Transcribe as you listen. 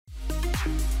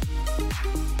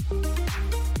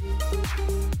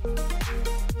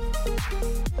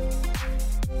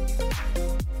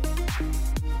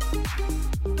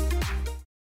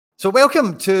So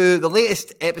welcome to the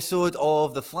latest episode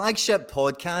of the flagship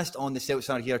podcast on the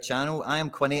CeltsAreHere channel. I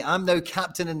am Quinny. I'm now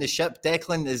captain in the ship.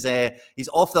 Declan is he's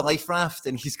off the life raft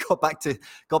and he's got back to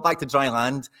dry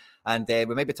land. And we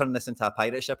might be turning this into a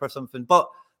pirate ship or something. But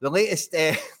the latest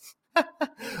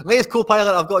latest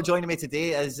co-pilot I've got joining me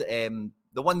today is the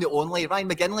one, the only, Ryan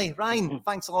McGinlay. Ryan,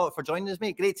 thanks a lot for joining us,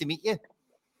 mate. Great to meet you.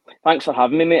 Thanks for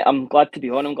having me, mate. I'm glad to be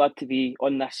on. I'm glad to be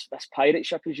on this pirate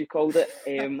ship, as you called it.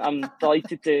 I'm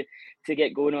delighted to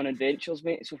get going on adventures,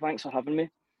 mate. So thanks for having me.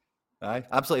 Aye,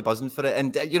 absolutely buzzing for it.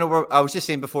 And I was just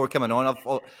saying before coming on,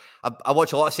 I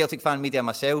watch a lot of Celtic fan media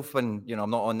myself when I'm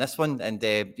not on this one, and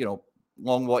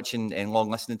long watching and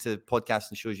long listening to podcasts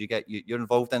and shows you're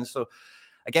involved in. So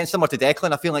again, similar to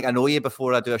Declan, I feel like I know you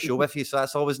before I do a show with you, so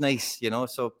that's always nice,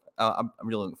 So I'm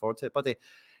really looking forward to it, buddy.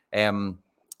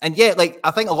 And yeah,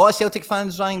 I think a lot of Celtic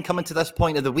fans, Ryan, coming to this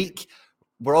point of the week,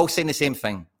 we're all saying the same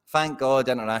thing. Thank God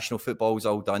international football's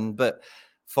all done. But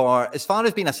for as far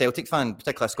as being a Celtic fan,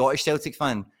 particularly a Scottish Celtic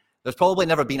fan, there's probably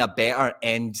never been a better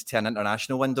end to an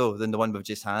international window than the one we've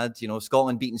just had.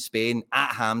 Scotland beating Spain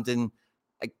at Hampden,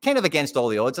 kind of against all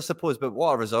the odds, I suppose, but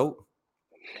what a result.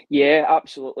 Yeah,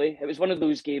 absolutely. It was one of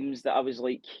those games that I was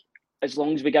like, as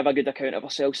long as we give a good account of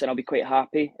ourselves, then I'll be quite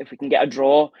happy. If we can get a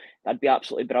draw, that'd be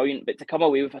absolutely brilliant. But to come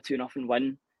away with a 2-0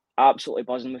 win, absolutely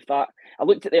buzzing with that. I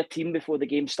looked at their team before the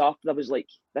game started. I was like,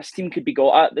 this team could be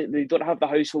got at. They don't have the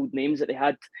household names that they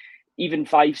had even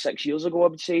 5-6 years ago, I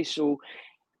would say. So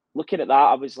looking at that,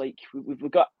 I was like,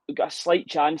 we've got a slight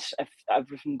chance if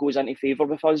everything goes into favour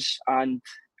with us. And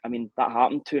I mean, that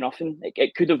happened, 2-0.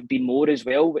 It could have been more as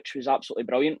well, which was absolutely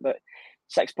brilliant. But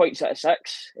 6 points out of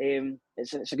 6.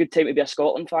 It's a good time to be a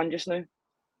Scotland fan just now.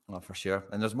 Oh, for sure.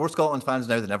 And there's more Scotland fans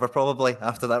now than ever, probably,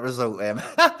 after that result.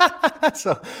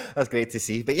 So that's great to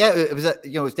see. But yeah, it was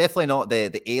it's definitely not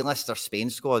the A-list or Spain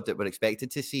squad that we're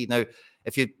expected to see. Now,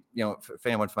 if for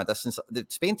anyone from a distance, the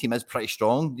Spain team is pretty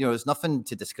strong. There's nothing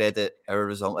to discredit our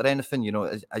result or anything.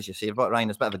 As you say about Ryan,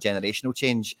 it's a bit of a generational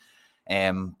change.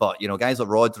 But guys like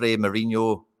Rodri,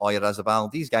 Mourinho,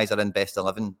 Oyarzabal, these guys are in best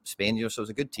 11 Spain. So it was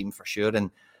a good team for sure. And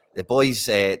the boys,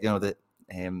 did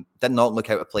not look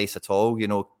out of place at all.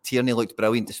 Tierney looked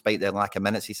brilliant despite the lack of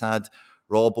minutes he's had.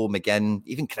 Robbo, McGinn,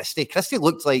 even Christie. Christie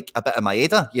looked like a bit of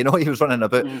Maeda. He was running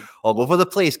about all over the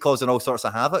place, causing all sorts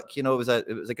of havoc. It was a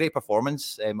great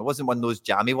performance. It wasn't one of those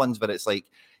jammy ones where it's like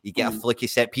you get a fluky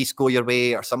set piece go your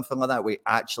way or something like that. We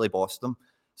actually bossed them.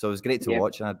 So it was great to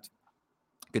watch. And I had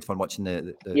good fun watching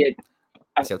the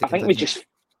Celtic.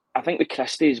 I think with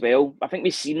Christie as well, I think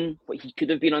we've seen what he could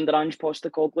have been under Ange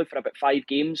Postecoglou for about 5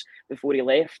 games before he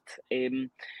left 18,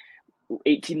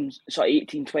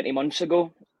 20 months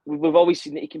ago. We've always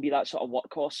seen that he can be that sort of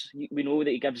workhorse. We know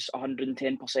that he gives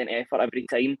 110% effort every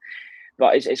time,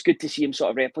 but it's good to see him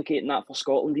sort of replicating that for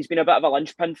Scotland. He's been a bit of a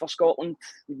linchpin for Scotland.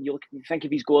 You think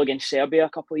of his goal against Serbia a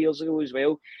couple of years ago as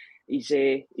well. He's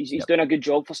doing a good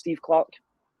job for Steve Clarke.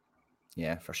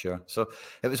 Yeah, for sure. So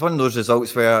it was one of those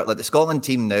results where the Scotland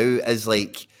team now is I'm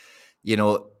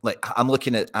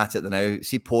looking at it now.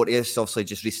 See Porteous, obviously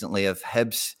just recently of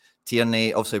Hibs,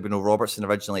 Tierney, obviously we know Robertson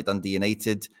originally at Dundee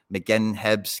United, McGinn,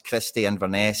 Hibs, Christie,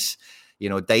 Inverness,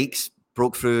 Dykes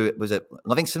broke through, was it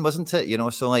Livingston, wasn't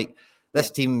it? So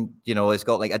this team, has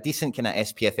got a decent kind of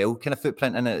SPFL kind of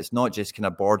footprint in it. It's not just kind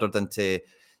of bordered into,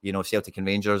 Celtic and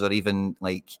Rangers or even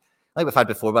like we've had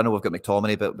before. I know we've got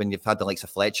McTominay, but when you've had the likes of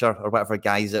Fletcher or whatever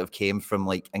guys that have came from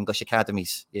English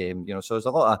academies, so there's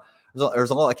a lot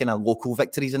of kind of local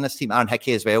victories in this team. Aaron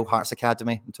Hickey as well, Hearts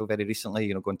Academy until very recently,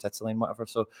 going to Italy and whatever.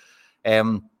 So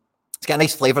it's got a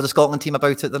nice flavour, the Scotland team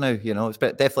about it now. It's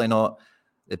definitely not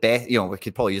the best. We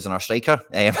could probably use in our striker,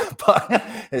 but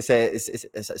it's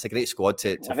a great squad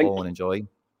to follow and enjoy.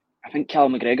 I think Cal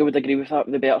McGregor would agree with that,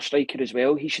 with the better striker as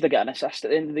well. He should have got an assist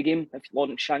at the end of the game if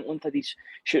Lawrence Shankland had his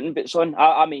shooting bits on.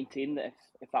 I maintain that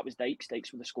if that was Dykes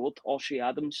would have scored, or Shea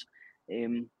Adams.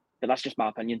 But that's just my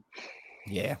opinion.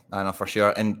 Yeah, I know for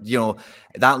sure. And,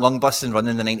 that long busting run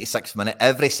in the 96th minute,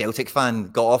 every Celtic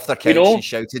fan got off their couch and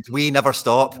shouted, "We never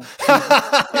stop."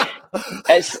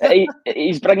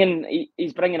 He's bringing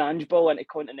Ange ball into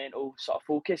continental sort of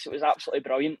focus. It was absolutely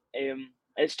brilliant.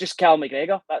 It's just Cal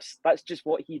McGregor. That's just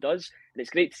what he does, and it's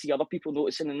great to see other people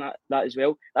noticing that as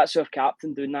well. That's our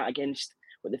captain doing that against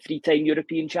the 3-time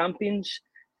European champions.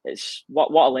 It's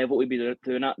what a level we'd be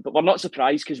doing that. But we're not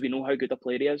surprised because we know how good a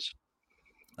player he is.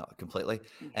 No, completely.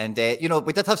 And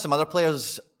we did have some other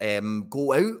players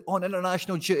go out on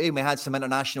international duty. We had some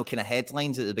international kind of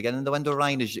headlines at the beginning of the window,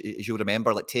 Ryan, as you'll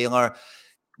remember, like Taylor.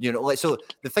 So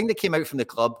the thing that came out from the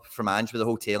club, from Ange with the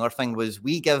whole Taylor thing, was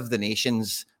we give the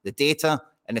nations the data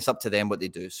and it's up to them what they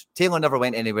do. So Taylor never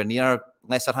went anywhere near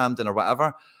Lesser Hampden or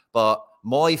whatever, But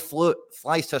Moy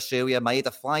flies to Australia,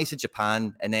 Maeda flies to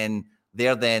Japan, and then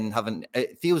they're then having,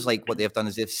 it feels like what they've done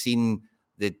is they've seen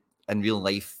in real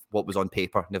life what was on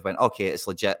paper, and they've went, okay, it's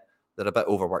legit. They're a bit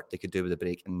overworked, they could do with a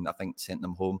break, and I think sent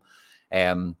them home.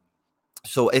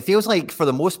 So it feels like, for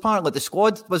the most part, like the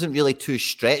squad wasn't really too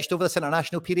stretched over this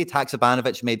international period.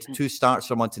 Haksabanovic made 2 starts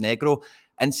for Montenegro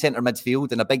in centre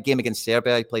midfield in a big game against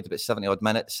Serbia. He played about 70-odd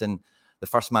minutes, and the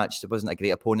first match, it wasn't a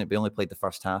great opponent, but he only played the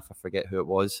first half. I forget who it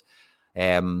was.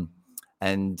 And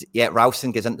yeah,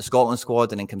 Ralston gets into the Scotland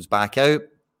squad and then comes back out.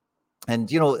 And,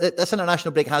 this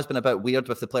international break has been a bit weird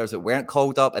with the players that weren't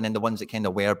called up and then the ones that kind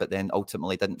of were, but then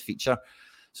ultimately didn't feature.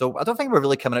 So I don't think we're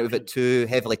really coming out of it too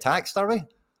heavily taxed, are we?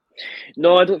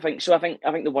 No, I don't think so. I think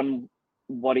the one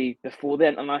worry before the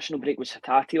international break was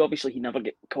Hatate. Obviously, he never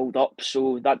get called up,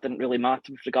 so that didn't really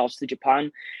matter with regards to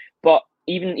Japan. But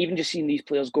even just seeing these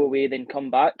players go away, then come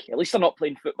back, at least they're not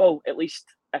playing football. At least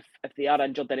if they are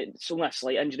injured, then it's only a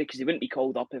slight injury, because they wouldn't be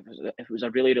called up if it was a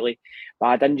really, really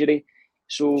bad injury.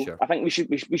 So sure. I think we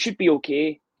should be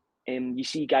okay. You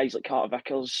see guys like Carter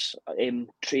Vickers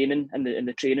training in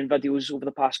the training videos over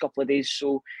the past couple of days.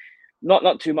 So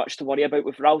not too much to worry about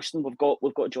with Ralston. We've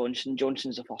got Johnson.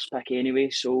 Johnson's the first pick anyway,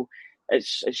 so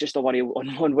it's just a worry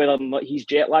on whether or not he's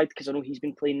jet lagged, because I know he's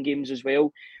been playing games as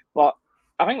well. But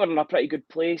I think we're in a pretty good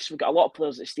place. We've got a lot of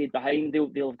players that stayed behind.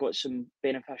 They'll have got some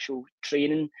beneficial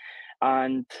training,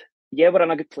 and yeah, we're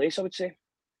in a good place, I would say.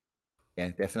 Yeah,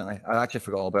 definitely. I actually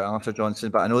forgot all about Arthur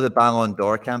Johnson, but I know the Ballon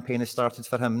d'Or campaign has started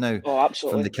for him now. Oh,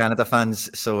 absolutely. From the Canada fans.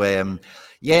 So,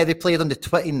 yeah, they played on the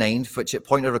 29th, which at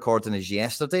point of recording is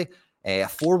yesterday. A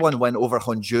 4-1 win over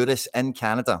Honduras in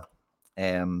Canada.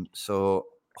 So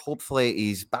hopefully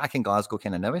he's back in Glasgow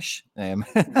kind of nowish.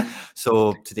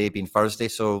 So today being Thursday.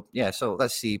 So, yeah, so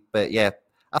let's see. But, yeah,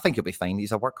 I think he'll be fine.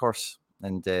 He's a workhorse.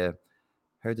 And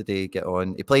how did he get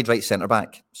on? He played right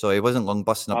centre-back. So he wasn't long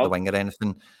busting up the wing or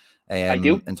anything.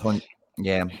 Ideal.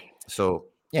 Yeah. So,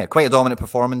 yeah, quite a dominant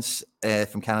performance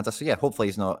from Canada. So, yeah, hopefully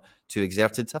he's not too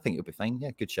exerted. I think he'll be fine.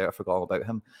 Yeah, good shout. I forgot all about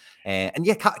him. And,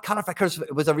 yeah, Carter Vickers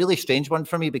was a really strange one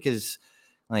for me because,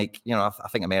 like, I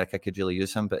think America could really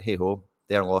use him. But, hey-ho,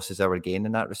 their loss is our gain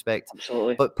in that respect.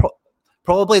 Absolutely. But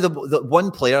probably the one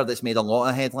player that's made a lot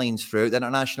of headlines throughout the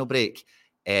international break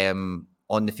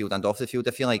on the field and off the field,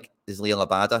 I feel like, is Liel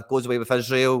Abada. Goes away with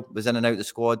Israel, was in and out of the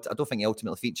squad. I don't think he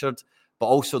ultimately featured. But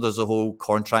also there's a whole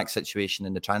contract situation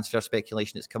and the transfer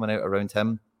speculation that's coming out around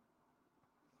him.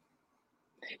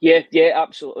 Yeah,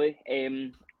 absolutely.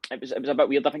 It was a bit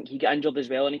weird. I think he got injured as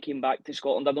well and he came back to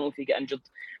Scotland. I don't know if he got injured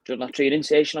during a training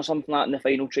session or something like that in the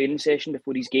final training session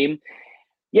before his game.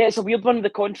 Yeah, it's a weird one,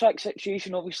 the contract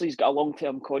situation. Obviously, he's got a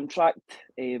long-term contract.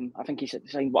 I think he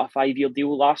signed, a 5-year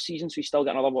deal last season, so he's still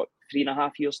got another,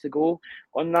 3.5 years to go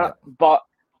on that. Yeah. But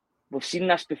we've seen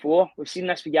this before. We've seen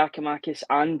this with Giakoumakis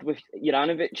and with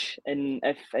Juranovic. And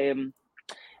if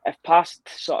past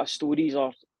sort of stories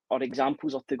or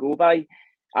examples are to go by,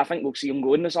 I think we'll see him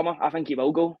go in the summer. I think he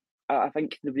will go. I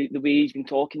think the way he's been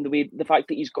talking, the fact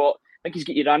that he's got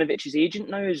Juranovic's agent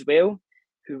now as well,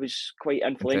 who was quite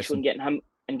influential in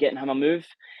getting him a move.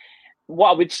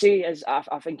 What I would say is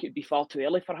I think it'd be far too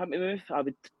early for him to move. I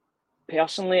would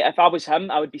personally, if I was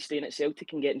him, I would be staying at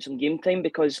Celtic and getting some game time,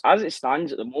 because as it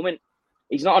stands at the moment,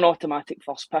 he's not an automatic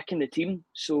first pick in the team.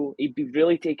 So he'd be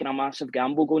really taking a massive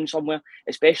gamble going somewhere,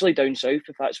 especially down south,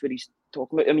 if that's where he's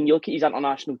talking about. I mean, you look at his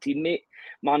international teammate,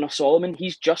 Manor Solomon,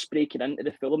 he's just breaking into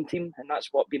the Fulham team. And that's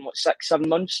been 6-7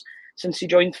 months since he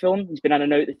joined Fulham. He's been in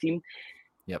and out of the team.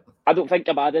 Yep. I don't think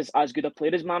Abada is as good a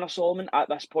player as Manor Solomon at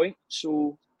this point.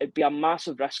 So it'd be a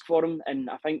massive risk for him. And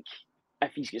I think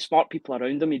if he's got smart people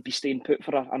around him, he'd be staying put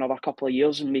for another couple of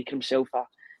years and making himself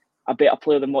a better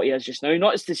player than what he is just now.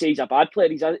 Not as to say he's a bad player.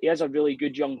 He is a really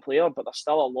good young player, but there's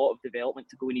still a lot of development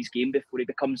to go in his game before he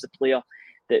becomes the player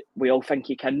that we all think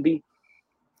he can be.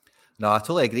 No, I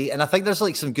totally agree. And I think there's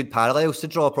some good parallels to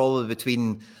draw probably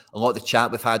between a lot of the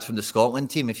chat we've had from the Scotland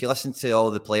team. If you listen to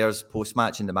all the players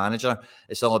post-match and the manager,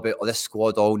 it's all about, this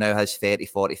squad all now has 30,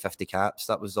 40, 50 caps.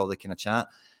 That was all the kind of chat.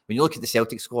 When you look at the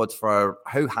Celtic squad for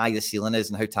how high the ceiling is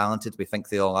and how talented we think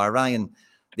they all are, Ryan,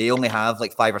 they only have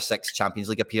 5 or 6 Champions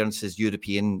League appearances,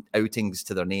 European outings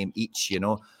to their name each,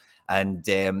 And,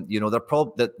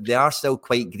 they are still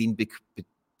quite green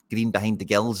behind the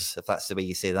gills, if that's the way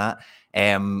you say that,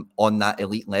 on that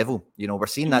elite level. We're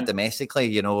seeing that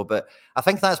domestically, but I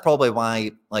think that's probably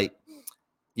why, I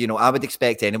would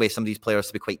expect anyway some of these players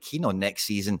to be quite keen on next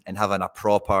season and having a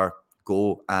proper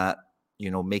go at,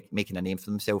 making a name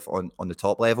for themselves on the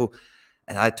top level.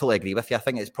 And I totally agree with you. I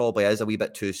think it probably is a wee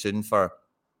bit too soon for,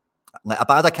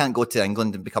 Abada can't go to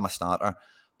England and become a starter,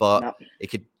 but he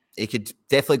could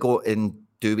definitely go and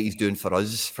do what he's doing for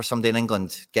us, for somebody in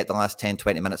England, get the last 10,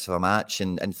 20 minutes of a match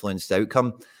and influence the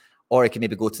outcome. Or he can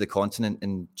maybe go to the continent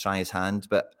and try his hand.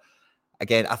 But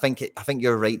again, I think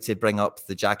you're right to bring up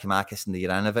the Giakoumakis and the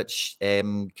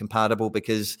Juranovic comparable,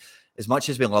 because as much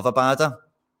as we love Abada,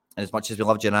 and as much as we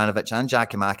love Juranovic and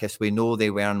Giakoumakis, we know they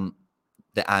weren't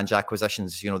the Ange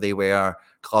acquisitions. They were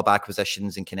club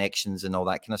acquisitions and connections and all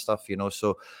that kind of stuff.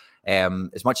 So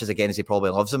as much as, again, as he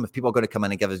probably loves them, if people are going to come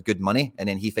in and give us good money, and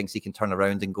then he thinks he can turn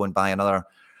around and go and buy another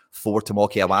 4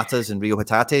 Tomoki Iwatas and Rio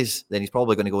Hitates, then he's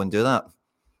probably going to go and do that.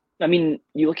 I mean,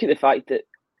 you look at the fact that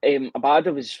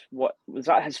Abada was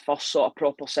that his first sort of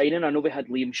proper signing? I know we had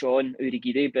Liam Shaw and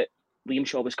Urhoghide, but Liam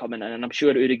Shaw was coming in, and I'm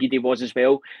sure Urhoghide was as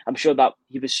well. I'm sure that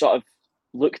he was sort of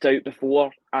looked out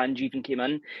before Ange even came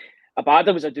in.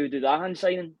 Abada was a Dahan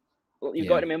signing. You've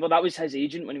got to remember, that was his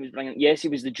agent when he was bringing. Yes, he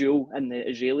was the jewel in the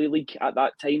Israeli league at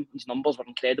that time. His numbers were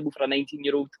incredible for a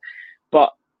 19-year-old,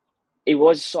 but he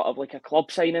was sort of like a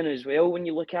club signing as well when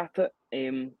you look at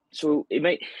it. So it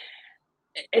might.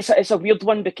 It's a weird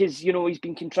one, because he's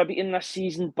been contributing this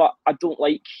season, but I don't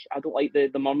like the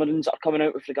murmurings that are coming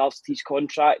out with regards to his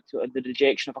contract, or the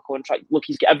rejection of a contract. Look,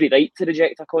 he's got every right to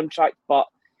reject a contract, but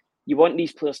you want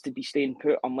these players to be staying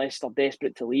put unless they're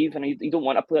desperate to leave, and you don't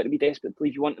want a player to be desperate to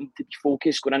leave. You want them to be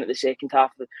focused going into the second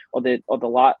half or the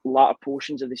latter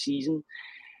portions of the season.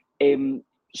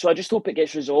 So I just hope it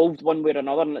gets resolved one way or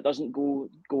another, and it doesn't go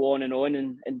on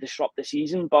and disrupt the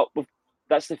season. But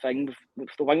that's the thing with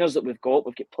the wingers that we've got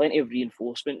plenty of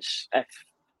reinforcements if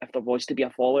there was to be a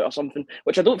fallout or something,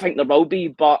 which I don't think there will be,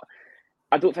 but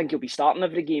I don't think he'll be starting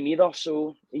every game either,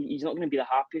 so he's not going to be the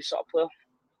happiest sort of player.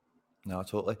 No,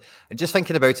 totally. And just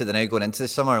thinking about it now going into the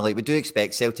summer, like, we do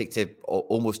expect Celtic to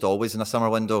almost always in a summer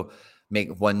window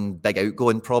make one big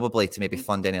outgoing, probably to maybe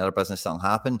fund any other business that'll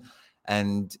happen.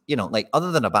 And, like,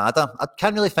 other than Abada, I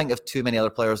can't really think of too many other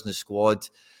players in the squad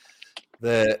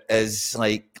that is,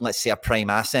 like, let's say, a prime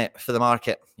asset for the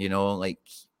market. Like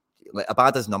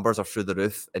Abada's numbers are through the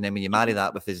roof, and then when you marry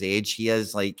that with his age, he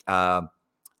is like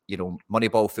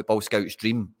Moneyball football scout's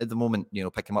dream at the moment.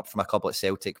 Pick him up from a club at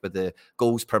Celtic with the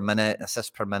goals per minute,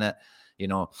 assists per minute,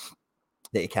 that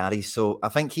he carries. So I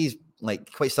think he's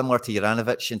like quite similar to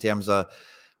Juranovic in terms of,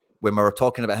 when we were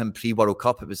talking about him pre-World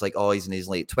Cup, it was like, oh, he's in his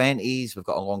late 20s. We've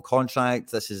got a long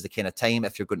contract. This is the kind of time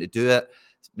if you're going to do it.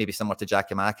 Maybe similar to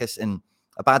Giakoumakis. And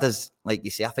Abada's, like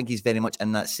you say, I think he's very much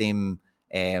in that same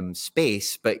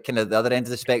space, but kind of the other end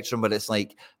of the spectrum, where it's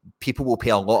like people will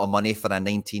pay a lot of money for a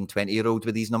 19, 20-year-old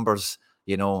with these numbers,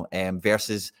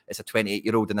 versus it's a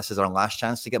 28-year-old and this is our last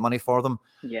chance to get money for them.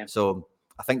 Yeah. So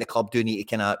I think the club do need to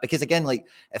kind of, because again, like,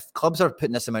 if clubs are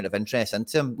putting this amount of interest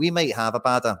into him, we might have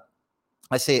Abada.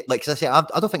 I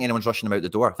don't think anyone's rushing him out the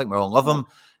door. I think we all love him,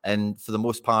 and for the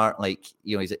most part, like,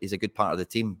 he's a good part of the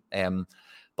team.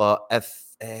 But if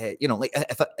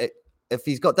if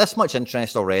he's got this much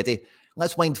interest already,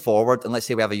 let's wind forward and let's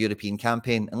say we have a European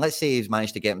campaign, and let's say he's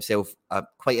managed to get himself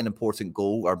quite an important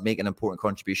goal or make an important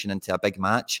contribution into a big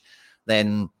match,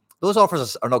 then those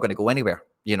offers are not going to go anywhere.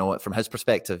 From his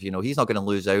perspective, he's not going to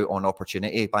lose out on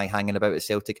opportunity by hanging about at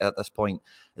Celtic at this point,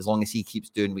 as long as he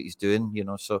keeps doing what he's doing,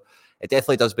 So it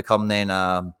definitely does become then,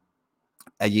 are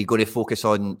you going to focus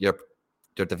on your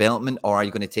development, or are you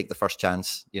going to take the first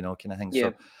chance, kind of thing. Yeah.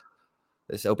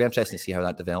 So it'll be interesting to see how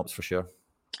that develops for sure.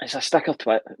 It's a sticker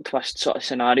twist sort of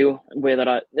scenario,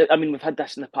 whether I mean, we've had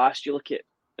this in the past. You look at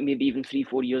maybe even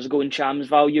 3-4 years ago in Cham's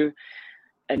value,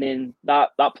 and then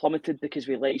that plummeted because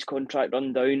we let his contract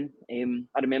run down.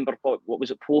 I remember what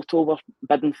was it, Porto were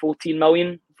bidding 14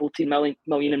 million,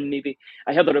 and maybe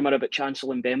I heard a rumour about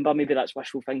Chancellor Mbemba. Maybe that's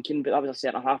wishful thinking, but that was a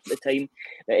centre half at the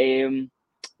time.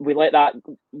 We let that,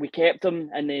 we kept him,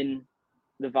 and then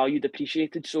the value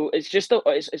depreciated. So it's just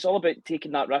it's all about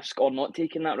taking that risk or not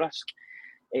taking that risk.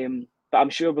 But I'm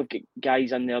sure we've got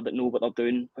guys in there that know what they're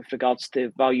doing with regards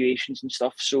to valuations and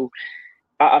stuff. So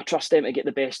I trust them to get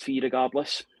the best fee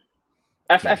regardless.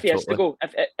 If he has to go,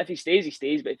 if he stays, he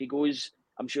stays. But if he goes,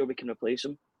 I'm sure we can replace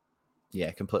him.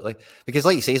 Yeah, completely. Because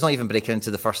like you say, he's not even breaking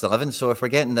into the first 11. So if we're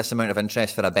getting this amount of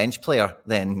interest for a bench player,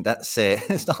 then that's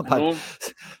it's not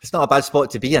a bad spot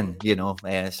to be in,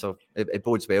 So it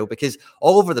bodes well, because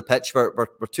all over the pitch we're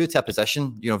two to a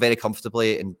position, very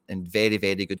comfortably and very,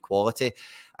 very good quality.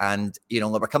 And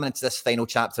we're coming into this final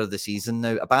chapter of the season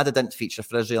now. Abada didn't feature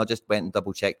for Israel. I just went and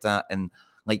double checked that, and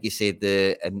like you said,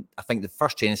 and I think the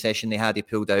first training session they had, he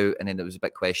pulled out, and then it was a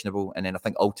bit questionable. And then I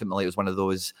think ultimately it was one of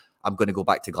those, I'm going to go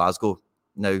back to Glasgow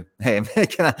now kind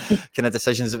of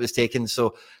decisions that was taken.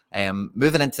 So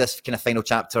moving into this kind of final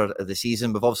chapter of the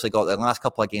season, we've obviously got the last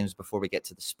couple of games before we get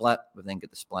to the split. We've then got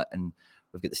the split, and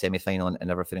we've got the semi-final and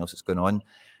everything else that's going on.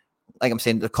 like I'm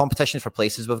saying, the competition for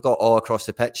places we've got all across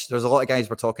the pitch. There's a lot of guys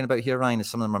we're talking about here, Ryan, and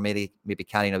some of them are maybe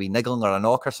carrying a wee niggling or a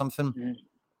knock or something. Mm.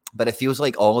 But it feels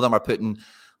like all of them are putting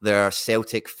their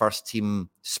Celtic first team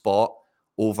spot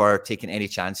over taking any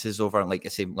chances over, like I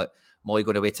say, like Molly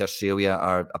going away to Australia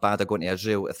or Abada going to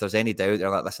Israel. If there's any doubt, they're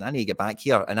like, listen, I need to get back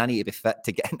here and I need to be fit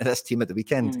to get into this team at the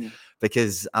weekend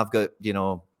because I've got, you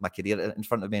know, my career in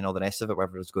front of me and all the rest of it,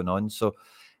 whatever is going on. So,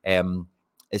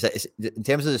 is in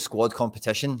terms of the squad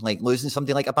competition, like losing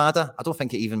somebody like Abada, I don't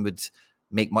think it even would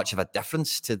make much of a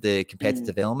difference to the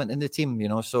competitive element in the team, you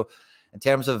know. So, in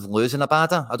terms of losing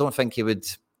Abada, I don't think he would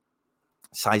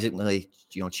seismically,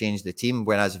 you know, change the team.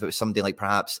 Whereas if it was somebody like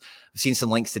perhaps, I've seen some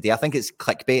links today. I think it's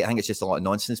clickbait. I think it's just a lot of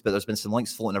nonsense. But there's been some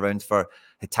links floating around for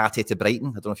Hatate to Brighton.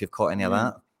 I don't know if you've caught any of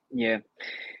that. Yeah,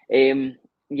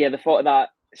 the thought of that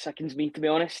sickens me, to be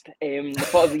honest. The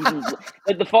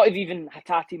thought of even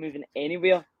Hatate moving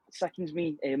anywhere sickens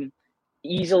me.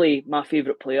 Easily my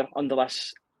favourite player in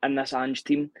this Ange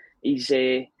team. He's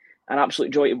an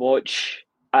absolute joy to watch.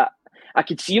 I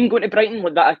could see him going to Brighton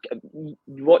like that.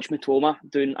 You watch Mitoma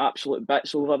doing absolute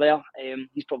bits over there.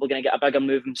 He's probably going to get a bigger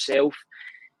move himself.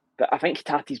 But I think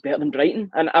Hatate's better than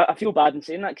Brighton. And I feel bad in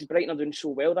saying that because Brighton are doing so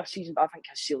well this season. But I think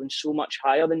his ceiling's so much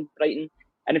higher than Brighton.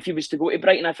 And if he was to go to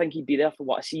Brighton, I think he'd be there for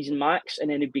a season max. And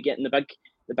then he'd be getting the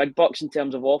big bucks in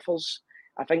terms of offers.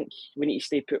 I think we need to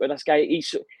stay put with this guy.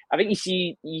 I think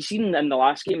you seen in the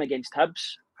last game against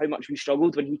Hibs how much we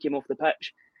struggled when he came off the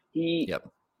pitch.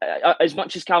 As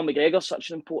much as Cal McGregor's such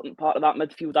an important part of that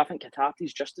midfield, I think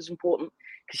Hatate's just as important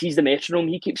because he's the metronome.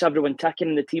 He keeps everyone ticking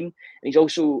in the team, and he's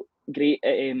also great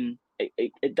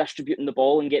at distributing the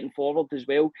ball and getting forward as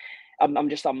well. I'm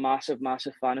just a massive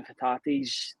fan of Hatate.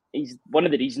 He's one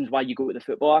of the reasons why you go to the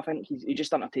football. I think he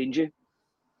just entertains you.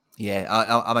 Yeah,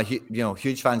 I'm a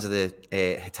huge fans of the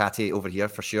Hatate over here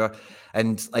for sure.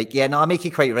 And like, yeah, no, I make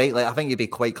you quite right. Like, I think you'd be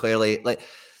quite clearly like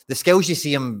the skills you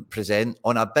see him present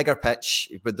on a bigger pitch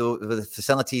with the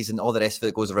facilities and all the rest of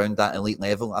it goes around that elite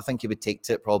level. I think he would take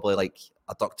to it probably like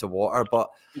a duck to water. But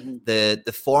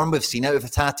the form we've seen out of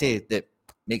Hatate that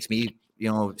makes me, you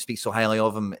know, speak so highly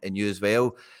of him and you as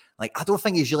well. Like, I don't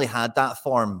think he's really had that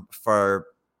form for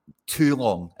too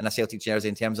long in a Celtic jersey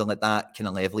in terms of like that kind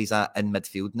of level he's at in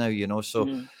midfield now, you know. So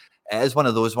it is one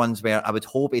of those ones where I would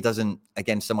hope he doesn't,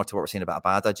 again, similar to what we're saying about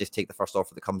Abada, just take the first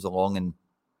offer that comes along and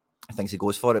thinks he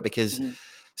goes for it, because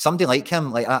somebody like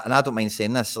him, like, and I don't mind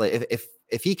saying this, like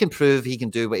if he can prove he can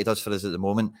do what he does for us at the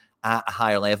moment at a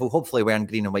higher level, hopefully wearing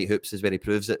green and white hoops is where he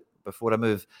proves it before a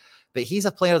move. But he's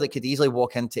a player that could easily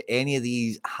walk into any of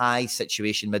these high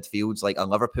situation midfields, like a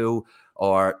Liverpool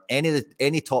or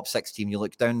any top six team you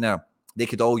look down there. They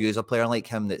could all use a player like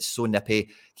him that's so nippy,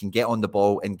 can get on the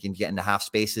ball and can get in the half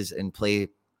spaces and play,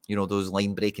 you know, those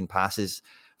line breaking passes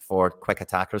for quick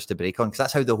attackers to break on. Because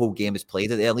that's how the whole game is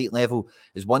played at the elite level,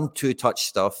 is 1-2 touch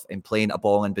stuff and playing a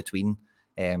ball in between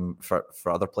for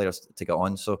other players to get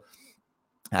on. So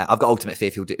I've got ultimate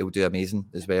faith he'll do amazing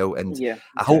as well. And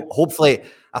hopefully,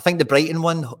 I think the Brighton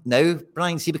one now,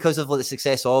 Brian, see, because of the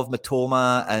success of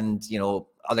Mitoma and, you know,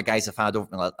 other guys have had over,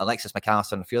 like Alexis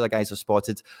McAllister and a few other guys have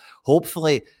spotted.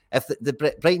 Hopefully, if the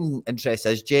Brighton interest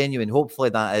is genuine, hopefully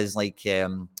that is like,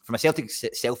 from a Celtic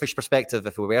selfish perspective,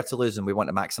 if we were to lose and we want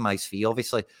to maximise fee,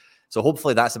 obviously. So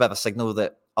hopefully that's a bit of a signal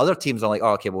that other teams are like,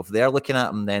 oh, okay, well, if they're looking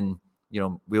at him, then, you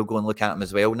know, we'll go and look at him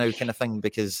as well now, kind of thing,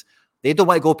 because they don't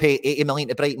want to go pay 80 million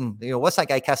to Brighton. You know, what's that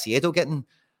guy Casiedo getting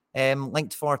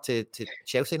linked for to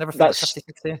Chelsea? Never forget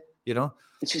 56 there, you know?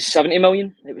 It's 70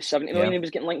 million. It was 70 million he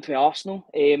was getting linked to Arsenal.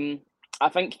 I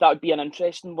think that would be an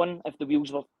interesting one if the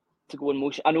wheels were to go in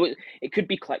motion. I know it could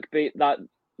be clickbait,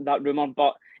 that rumour,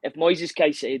 but if Moises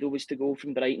Caicedo was to go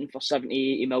from Brighton for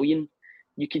 70, 80 million,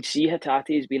 you could see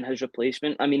Hatate as being his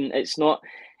replacement. I mean, it's not...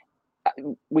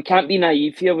 We can't be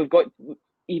naive here.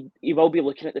 He will be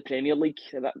looking at the Premier League.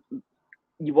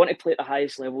 You want to play at the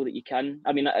highest level that you can.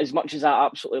 I mean, as much as I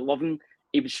absolutely love him,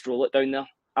 he would stroll it down there.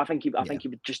 I think he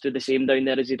would just do the same down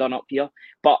there as he done up here.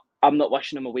 But I'm not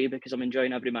wishing him away because I'm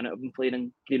enjoying every minute of him playing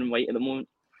in green and white at the moment.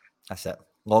 That's it.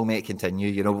 Long may it continue.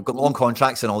 You know, we've got long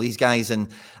contracts and all these guys. And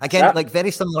again, like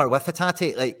very similar with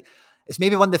Hatate, like it's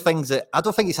maybe one of the things that I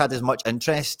don't think he's had as much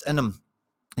interest in him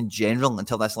in general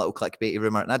until this little clickbaity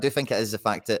rumour. And I do think it is the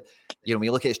fact that, you know, when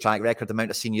you look at his track record, the amount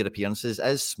of senior appearances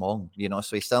is small, you know,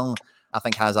 so he still, I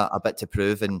think, has a bit to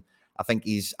prove. And I think,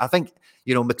 you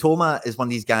know, Mitoma is one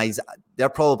of these guys, they're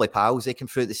probably pals. They come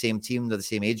through at the same team, they're the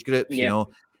same age group, you know.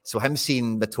 So him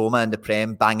seeing Mitoma in the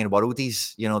Prem banging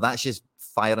worldies, you know, that's just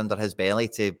fire under his belly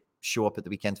to show up at the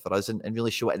weekend for us and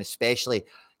really show it, and especially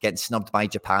getting snubbed by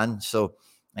Japan. So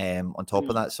on top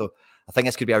of that, so I think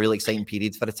this could be a really exciting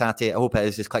period for Hatate. I hope it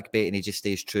is just clickbait and he just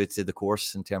stays true to the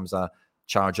course in terms of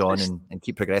charge on and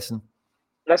keep progressing.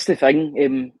 That's the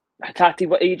thing. Hatate,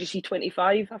 what age is he?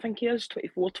 25, I think he is.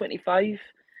 24, 25.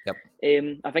 Yep.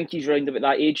 I think he's around about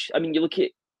that age. I mean, you look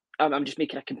at, I'm just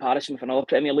making a comparison with another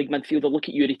Premier League midfielder. Look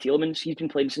at Yuri Tielemans. He's been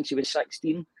playing since he was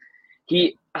 16.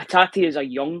 Hatate is a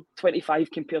young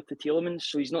 25 compared to Tielemans,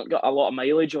 so he's not got a lot of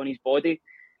mileage on his body.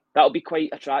 That'll be quite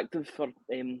attractive for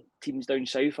teams down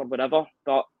south or whatever.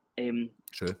 But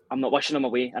True. I'm not wishing him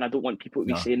away, and I don't want people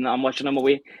to be saying that I'm wishing him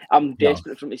away. I'm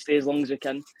desperate for him to stay as long as we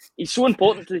can. He's so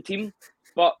important to the team,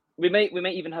 but we might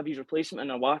even have his replacement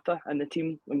in Iwata in the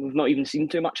team, and we've not even seen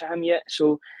too much of him yet.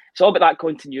 So it's all about that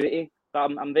continuity.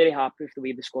 But I'm very happy with the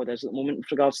way the squad is at the moment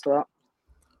with regards to that.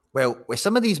 Well, with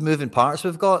some of these moving parts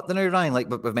we've got now, Ryan, like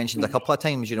we've mentioned a couple of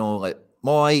times, like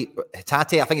Moy,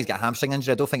 Hatate, I think he's got a hamstring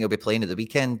injury. I don't think he'll be playing at the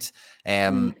weekend.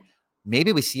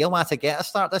 Maybe we see Iwata get a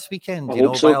start this weekend. By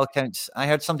all accounts, I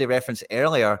heard somebody reference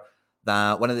earlier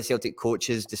that one of the Celtic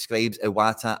coaches describes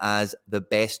Iwata as the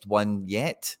best one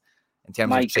yet in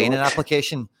terms of training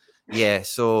application. Yeah,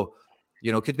 so,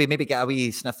 could we maybe get a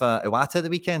wee sniff of Iwata at the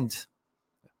weekend?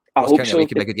 I hope so.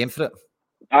 Could be a good game for it.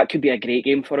 That could be a great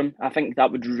game for him. I think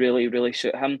that would really, really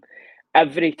suit him.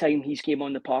 Every time he's came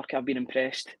on the park, I've been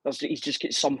impressed. He's just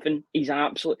got something. He's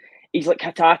like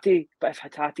Hatate, but if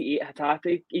Hatate ate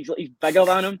Hatate, he's bigger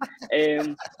than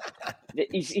him.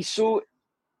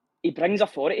 He brings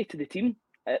authority to the team.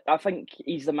 I think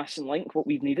he's the missing link, what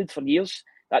we've needed for years.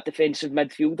 That defensive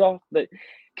midfielder,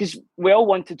 because we all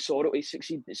wanted Soro to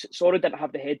succeed. Soro didn't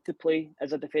have the head to play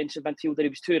as a defensive midfielder. He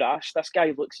was too rash. This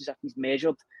guy looks as if he's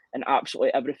measured in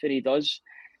absolutely everything he does.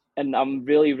 And I'm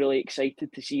really, really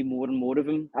excited to see more and more of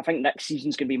him. I think next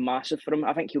season's going to be massive for him.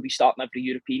 I think he'll be starting every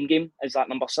European game as that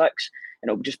number 6.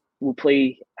 And we'll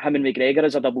play him and McGregor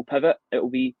as a double pivot. It'll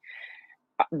be,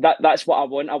 that's what I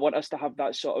want. I want us to have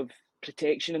that sort of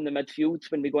protection in the midfield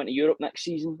when we go into Europe next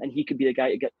season. And he could be the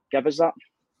guy to give us that.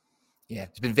 Yeah,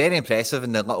 it's been very impressive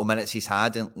in the little minutes he's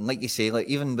had. And like you say,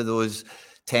 even with those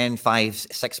 10, 5,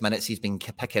 6 minutes he's been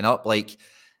picking up,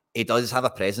 he does have a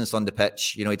presence on the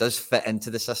pitch. He does fit into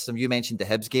the system. You mentioned the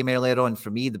Hibs game earlier on. For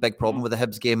me, the big problem with the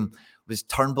Hibs game was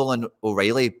Turnbull and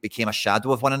O'Reilly became a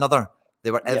shadow of one another.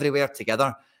 They were everywhere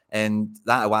together. And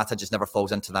that Iwata just never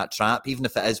falls into that trap, even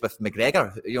if it is with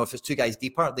McGregor. If it's two guys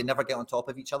deeper, they never get on top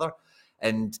of each other.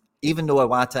 And even though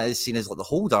Iwata is seen as the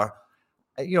holder,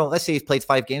 let's say he's played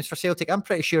 5 games for Celtic. I'm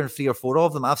pretty sure in 3 or 4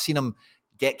 of them, I've seen him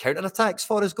get counter-attacks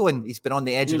for us going. He's been on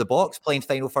the edge of the box playing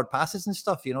final third passes and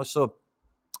stuff, So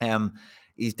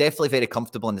he's definitely very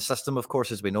comfortable in the system, of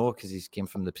course, as we know, because he came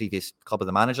from the previous club of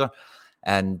the manager.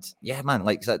 And yeah, man,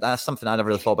 that's something I never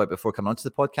really thought about before coming onto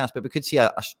the podcast. But we could see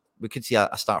a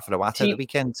start for Iwata at the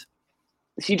weekend.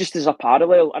 See, just as a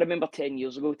parallel, I remember 11,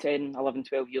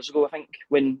 12 years ago, I think,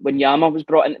 when Yama was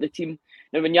brought into the team.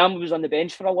 Now, when Yama was on the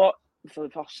bench for the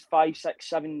first 5, 6,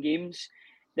 7 games,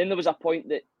 then there was a point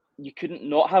that you couldn't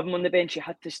not have him on the bench. You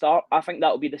had to start. I think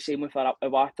that'll be the same with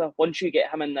Iwata. Once you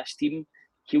get him in this team,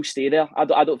 he'll stay there. I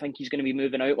don't think he's going to be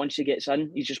moving out once he gets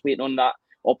in. He's just waiting on that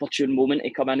opportune moment to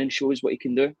come in and show us what he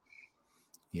can do.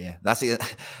 Yeah,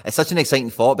 it's such an exciting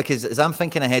thought, because as I'm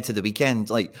thinking ahead to the weekend,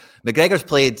 McGregor's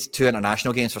played 2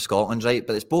 international games for Scotland, right?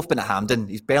 But it's both been at Hampden.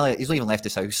 He's not even left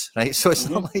his house, right? So it's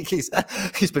not like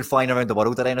he's been flying around the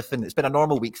world or anything. It's been a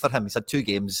normal week for him. He's had 2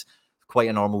 games, quite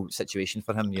a normal situation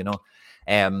for him,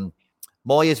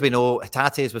 Moy, as we know,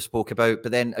 Hatate, as we spoke about,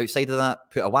 but then outside of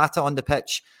that, put Iwata on the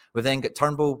pitch. We've then got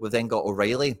Turnbull, we've then got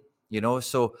O'Reilly,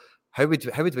 So how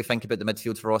would we think about the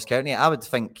midfield for Ross County? I would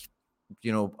think,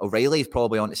 O'Reilly is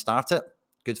probably on to start it.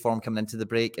 Good form coming into the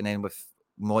break, and then with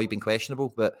Moy being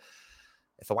questionable. But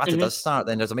if Iwata does start,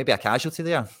 then there's maybe a casualty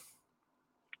there.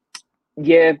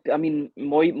 Yeah, I mean,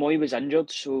 Moy was injured,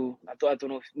 so I don't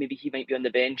know if maybe he might be on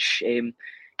the bench.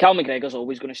 Cal McGregor's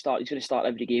always going to start. He's going to start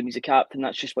every game. He's a captain.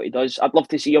 That's just what he does. I'd love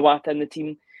to see Iwata in the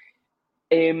team.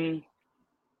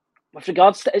 With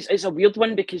regards to, it's a weird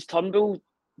one, because Turnbull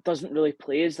doesn't really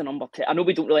play as the number 10. I know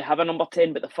we don't really have a number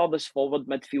 10, but the furthest forward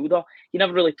midfielder, he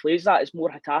never really plays that. It's more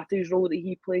Hatate's role that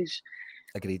he plays.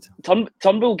 Agreed.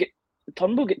 Turnbull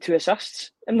get 2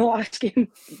 assists in the last game,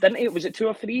 didn't he? Was it 2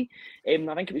 or 3?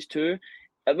 I think it was 2,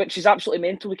 which is absolutely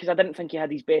mental, because I didn't think he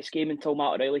had his best game until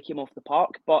Matt O'Reilly came off the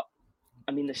park. But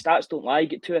I mean, the stats don't lie. He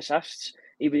got 2 assists.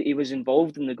 He was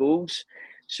involved in the goals.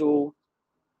 So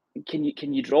can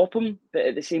you drop him? But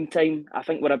at the same time, I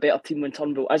think we're a better team when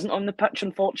Turnbull isn't on the pitch,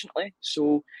 unfortunately.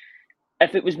 So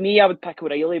if it was me, I would pick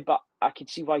O'Reilly, but I could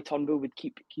see why Turnbull would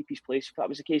keep his place if that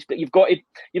was the case. But you've got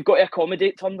to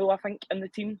accommodate Turnbull, I think, in the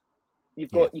team. You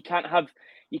can't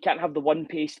have the one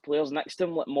paced players next to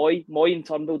him like Moy. Moy and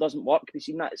Turnbull doesn't work. We've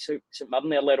seen that at St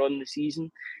Mirren earlier on in the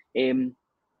season.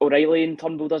 O'Reilly and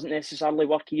Turnbull doesn't necessarily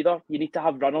work either. You need to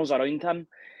have runners around him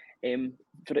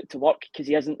for it to work, because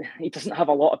he doesn't have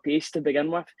a lot of pace to begin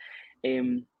with.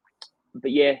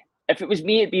 But yeah, if it was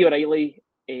me, it'd be O'Reilly,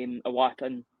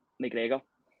 Iwata, McGregor.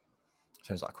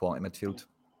 Sounds like a quality midfield.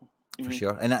 For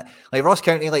sure. And like Ross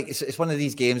County, like it's one of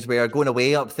these games where going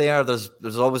away up there, there's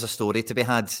always a story to be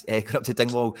had. Going up to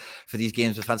Dingwall for these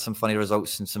games, we've had some funny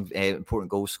results and some important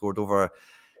goals scored over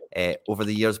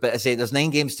the years. But I say there's 9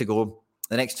 games to go.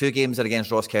 The next 2 games are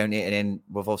against Ross County, and then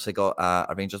we've also got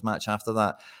a Rangers match after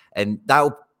that. And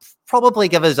that'll probably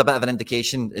give us a bit of an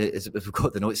indication, as we've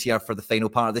got the notes here, for the final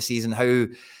part of the season, how,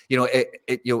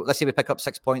 let's say we pick up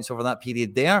 6 points over that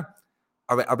period there.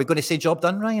 Are we going to say job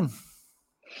done, Ryan?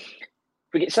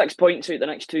 If we get 6 points out the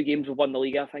next 2 games, we've won the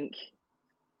league, I think.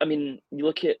 I mean, you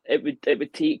look at it,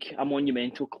 would take a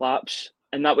monumental collapse,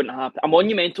 and that wouldn't happen. A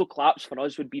monumental collapse for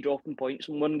us would be dropping points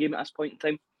in one game at this point in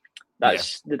time.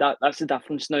 That's the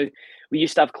difference now. We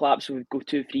used to have collapse, we would go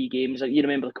 2-3 games. Like, you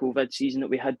remember the COVID season that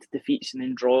we had defeats and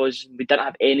then draws. We didn't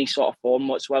have any sort of form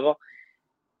whatsoever.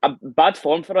 A bad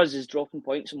form for us is dropping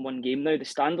points in one game now. The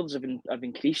standards have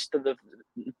increased.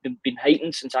 They've been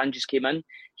heightened since Ange's came in.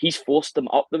 He's forced them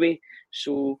up the way.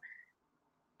 So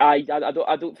I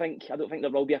don't think there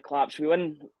will be a collapse. We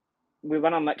win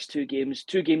our next 2 games.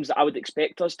 2 games that I would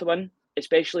expect us to win,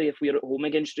 especially if we're at home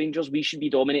against Rangers. We should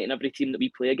be dominating every team that we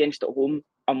play against at home,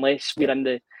 unless we're in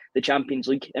the Champions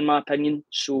League, in my opinion.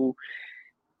 So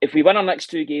if we win our next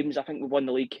 2 games, I think we've won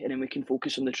the league, and then we can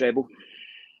focus on the treble.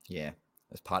 Yeah.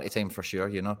 It's party time for sure,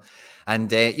 And,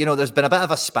 there's been a bit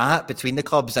of a spat between the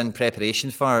clubs in preparation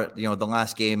for, the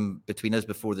last game between us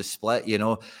before the split,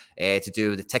 to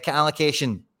do with the ticket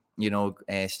allocation,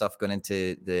 stuff going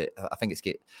into I think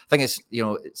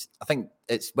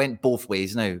it's went both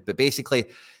ways now. But basically,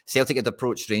 Celtic had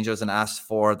approached Rangers and asked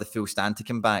for the full stand to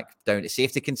come back down to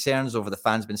safety concerns over the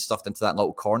fans being stuffed into that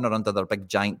little corner under their big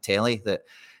giant telly that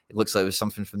it looks like it was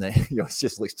something from the, it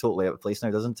just looks totally out of place now,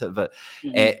 doesn't it? But,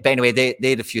 but anyway,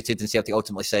 they refuted, and Celtic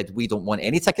ultimately said, we don't want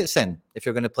any tickets in if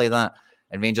you're going to play that.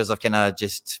 And Rangers have kind of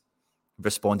just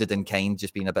responded in kind,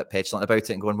 just being a bit petulant about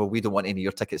it and going, well, we don't want any of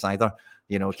your tickets either,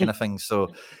 kind of thing.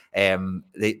 So I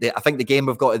think the game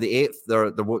we've got at the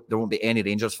 8th, there won't be any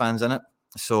Rangers fans in it.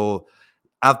 So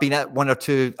I've been at one or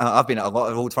two, I've been at a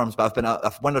lot of old firms, but I've been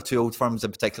at 1 or 2 old firms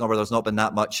in particular where there's not been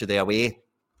that much of the away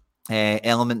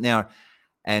element there.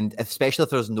 And especially if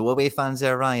there's no away fans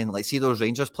there, Ryan, like see those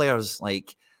Rangers players,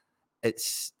 like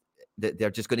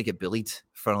they're just going to get bullied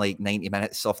for like 90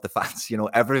 minutes off the fans,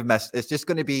 every miss. It's just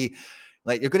going to be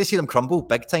like, you're going to see them crumble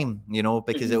big time,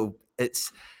 because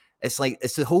it's like,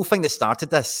 it's the whole thing that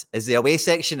started this is the away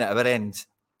section at our end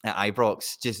at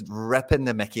Ibrox, just ripping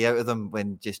the mickey out of them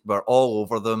when just we're all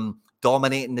over them,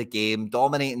 dominating the game,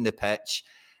 dominating the pitch.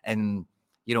 And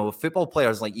football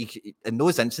players, like in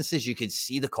those instances, you could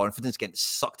see the confidence getting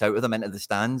sucked out of them into the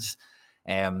stands.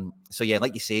 So yeah,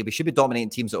 like you say, we should be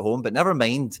dominating teams at home, but never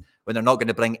mind when they're not going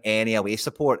to bring any away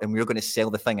support and we're going to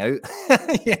sell the thing out.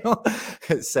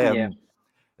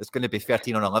 It's going to be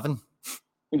 13 on 11.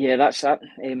 Yeah, that's it.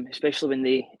 Especially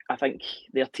when I think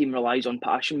their team relies on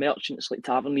passion merchants like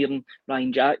Tavernier and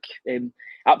Ryan Jack.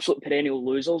 Absolute perennial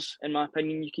losers, in my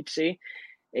opinion, you could say.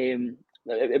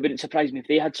 It wouldn't surprise me if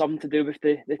they had something to do with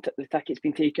the tickets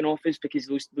being taken off us, because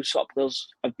those sort of players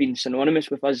have been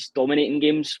synonymous with us dominating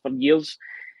games for years.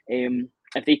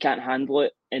 If they can't handle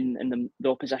it, and the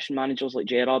opposition managers like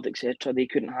Gerrard, etc., they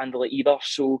couldn't handle it either.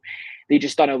 So they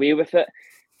just done away with it.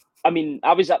 I mean,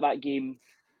 I was at that game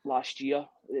last year.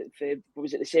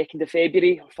 Was it the 2nd of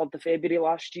February or 3rd of February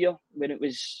last year when it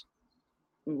was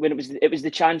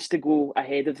the chance to go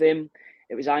ahead of them.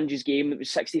 It was Ange's game. It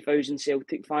was 60,000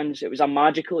 Celtic fans. It was a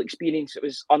magical experience. It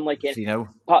was unlike any.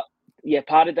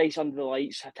 Paradise under the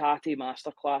lights, Hatate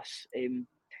masterclass.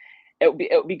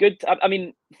 It'll be good. I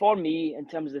mean, for me, in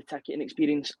terms of the ticketing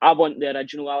experience, I want the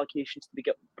original allocations to be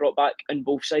brought back on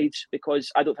both sides,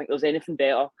 because I don't think there's anything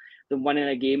better than winning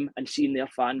a game and seeing their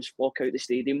fans flock out the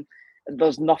stadium.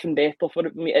 There's nothing better for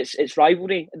it. It's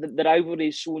rivalry. The rivalry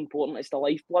is so important. It's the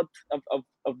lifeblood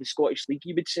of the Scottish League,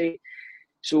 you would say.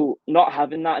 So not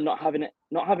having that and not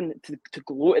having to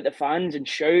gloat at the fans and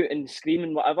shout and scream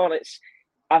and whatever,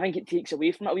 I think it takes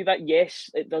away from it a wee bit. Yes,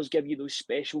 it does give you those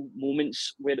special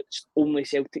moments where it's only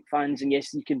Celtic fans, and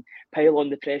yes, you can pile on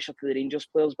the pressure to the Rangers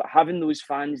players, but having those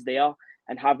fans there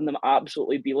and having them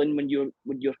absolutely beeling when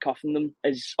you're cuffing them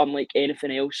is unlike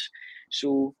anything else.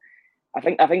 So I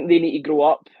think they need to grow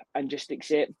up and just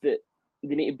accept that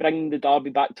they need to bring the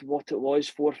derby back to what it was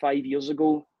 4 or 5 years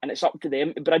ago, and it's up to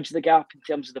them to bridge the gap in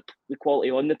terms of the quality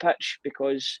on the pitch,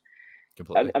 because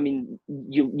I mean,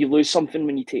 you lose something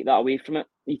when you take that away from it.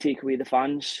 You take away the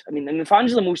fans. I mean, and the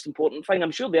fans are the most important thing. I'm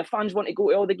sure their fans want to go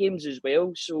to all the games as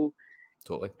well. So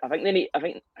totally, I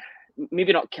think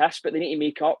maybe not kiss, but they need to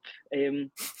make up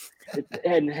and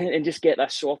just get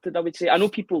this sorted. I would say. I know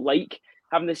people like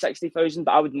having the 60,000,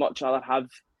 but I would much rather have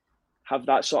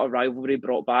that sort of rivalry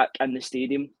brought back in the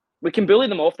stadium. We can bully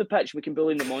them off the pitch. We can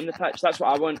bully them on the pitch. That's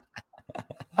what I want.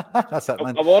 That's it,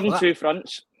 man. A war on two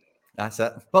fronts. That's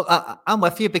it. Well, I'm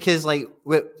with you, because like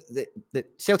the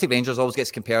Celtic Rangers always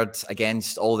gets compared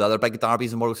against all the other big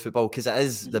derbies in world football, because it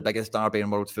is the biggest derby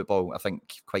in world football, I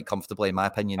think, quite comfortably, in my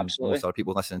opinion. Absolutely. Most other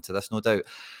people listening to this, no doubt.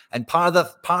 And part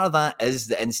of that is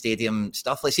the in-stadium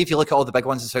stuff. Like, see, if you look at all the big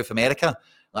ones in South America,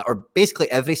 or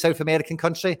basically every South American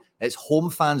country, it's home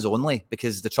fans only,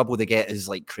 because the trouble they get is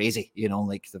like crazy,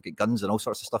 like they've got guns and all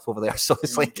sorts of stuff over there. So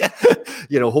it's like,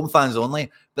 home fans only.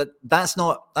 But that's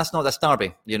not this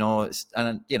derby,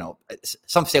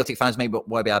 some Celtic fans might want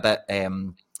to be a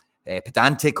bit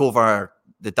pedantic over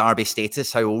the derby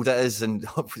status, how old it is, and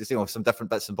some different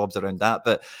bits and bobs around that.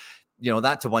 But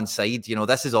that to one side,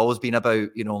 this has always been about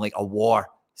like a war,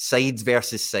 sides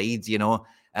versus sides,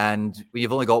 And when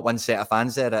you've only got one set of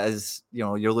fans there, it is,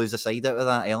 you lose a side out of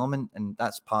that element. And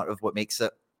that's part of what makes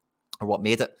it, or what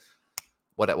made it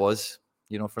what it was,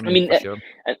 for me, for sure.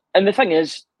 And the thing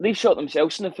is, they've shot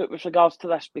themselves in the foot with regards to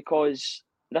this, because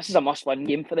this is a must-win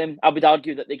game for them. I would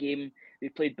argue that the game they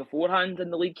played beforehand in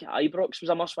the league at Ibrox was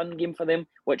a must-win game for them,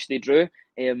 which they drew.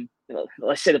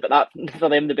 Let's say about that, for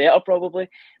them the better, probably.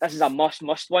 This is a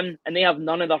must-win, and they have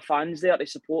none of their fans there to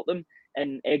support them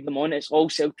and egg them on. It's all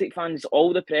Celtic fans.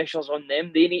 All the pressure's on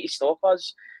them. They need to stop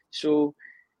us. So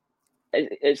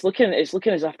it's looking as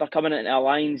if they're coming into a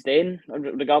lion's den,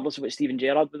 regardless of what Steven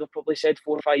Gerrard would have probably said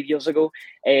 4 or 5 years ago.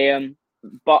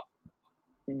 But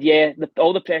yeah,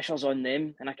 all the pressure's on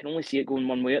them, and I can only see it going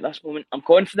one way at this moment. I'm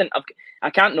confident. I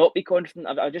can't not be confident.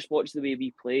 I just watched the way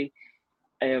we play,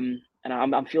 and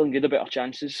I'm feeling good about our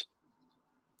chances.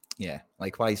 Yeah,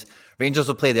 likewise. Rangers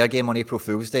will play their game on April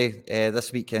Fool's Day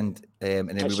this weekend, and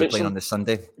then we were playing on the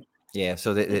Sunday. Yeah,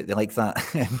 so they like that.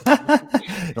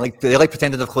 they like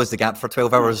pretending they've closed the gap for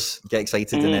 12 hours, get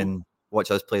excited, and then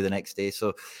watch us play the next day.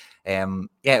 So,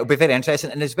 it'll be very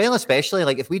interesting. And as well, especially,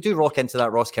 like, if we do rock into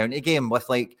that Ross County game with,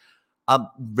 like, a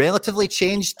relatively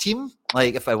changed team,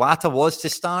 like if Iwata was to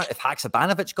start, if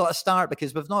Haksabanovic got a start,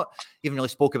 because we've not even really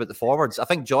spoke about the forwards. I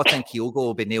think Jota and Kyogo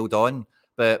will be nailed on.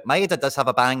 But Maeda does have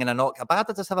a bang and a knock.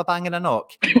 Abada does have a bang and a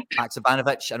knock.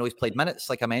 Haksabanovic, I know he's played minutes,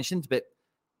 like I mentioned, but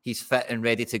he's fit and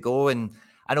ready to go. And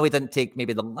I know he didn't take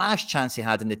maybe the last chance he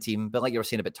had in the team, but like you were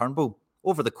saying about Turnbull,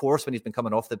 over the course when he's been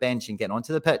coming off the bench and getting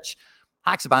onto the pitch,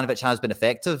 Haksabanovic has been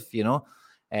effective,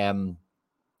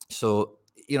 So,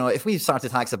 if we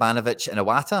started Haksabanovic and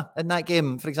Iwata in that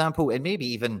game, for example, and maybe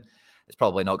even, it's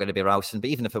probably not going to be Ralston, but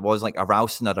even if it was like a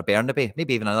Ralston or a Burnaby,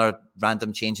 maybe even another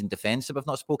random change in defence that we've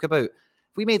not spoke about,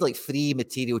 if we made like 3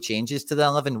 material changes to the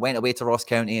 11, went away to Ross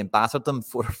County and battered them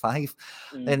 4 or 5,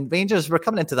 then Rangers were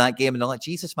coming into that game and they're like,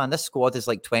 Jesus, man, this squad is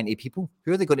like 20 people.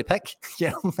 Who are they going to pick?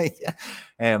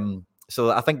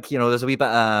 So I think, there's a wee bit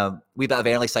of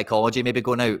early psychology maybe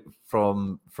going out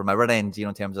from our end,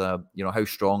 in terms of, how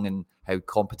strong and how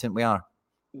competent we are.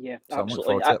 Yeah, so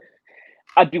absolutely.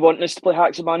 I'd be wanting us to play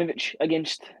Haksabanovic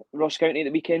against Ross County at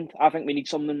the weekend. I think we need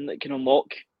someone that can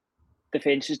unlock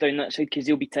defences down that side, because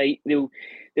they'll be tight. They'll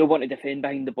want to defend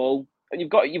behind the ball. And you've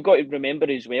got to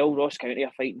remember as well, Ross County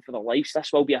are fighting for their lives.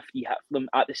 This will be a free hit for them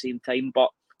at the same time, but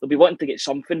they'll be wanting to get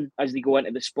something as they go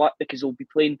into the split, because they'll be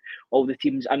playing all the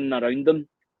teams in and around them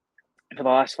for the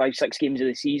last 5-6 games of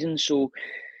the season. So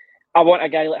I want a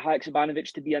guy like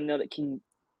Haksabanovic to be in there that can,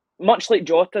 much like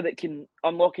Jota, that can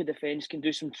unlock a defence, can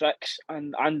do some tricks,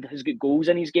 and has got goals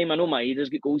in his game. I know Maeda's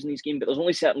got goals in his game, but there's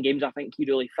only certain games I think he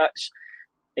really fits.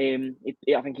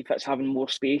 I think he fits having more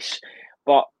space.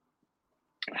 But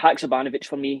Haksabanovic,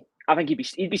 for me, I think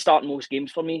he'd be starting most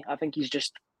games for me. I think he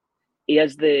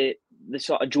is the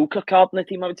sort of joker card in the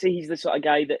team. I would say he's the sort of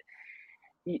guy that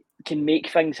he can make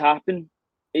things happen.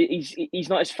 He's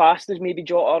not as fast as maybe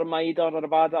Jota or Maeda or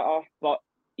Abada are, but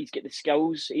he's got the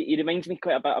skills. He reminds me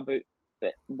quite a bit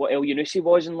about what El Yunusi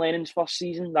was in Lennon's first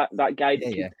season. That guy.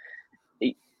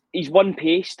 He's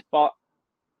one-paced, but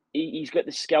he's got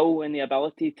the skill and the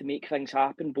ability to make things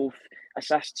happen, both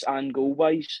assists and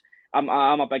goal-wise. I'm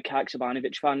a big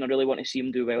Haksabanovic fan. I really want to see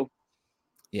him do well.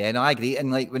 Yeah, no, I agree.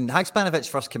 And like when Haksabanovic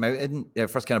first came out and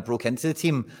first kind of broke into the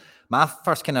team, my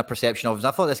first kind of perception of him,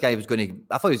 I thought this guy was going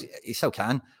to, he still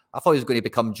can, I thought he was going to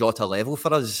become Jota level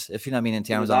for us, if you know what I mean, in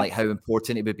terms of like how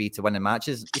important it would be to win in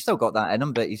matches. He's still got that in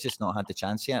him, but he's just not had the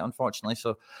chance yet, unfortunately.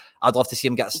 So I'd love to see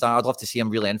him get a start. I'd love to see him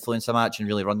really influence a match and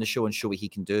really run the show and show what he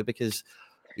can do, because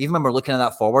even when we're looking at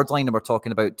that forward line and we're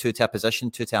talking about two to a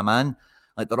position, two to a man,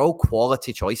 like they're all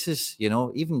quality choices, you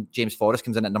know. Even James Forrest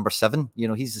comes in at number 7, you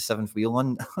know, he's the 7th wheel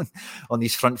on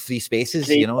these front 3 spaces,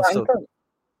 you know.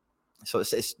 So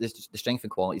it's the strength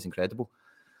and quality is incredible.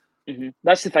 Mm-hmm.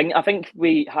 That's the thing. I think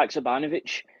with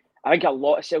Haksabanovic, I think a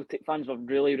lot of Celtic fans were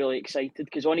really, really excited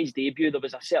because on his debut there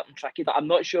was a certain tricky that I'm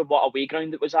not sure what away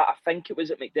ground it was at. I think it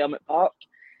was at McDermott Park.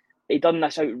 He done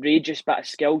this outrageous bit of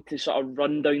skill to sort of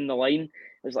run down the line.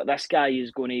 It was like, this guy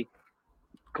is going to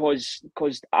cause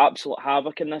absolute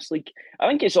havoc in this league. I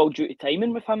think it's all due to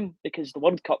timing with him because the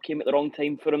World Cup came at the wrong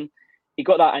time for him. He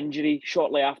got that injury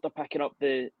shortly after picking up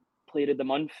the Player of the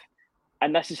Month.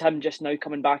 And this is him just now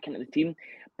coming back into the team.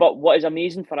 But what is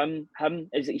amazing for him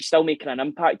is that he's still making an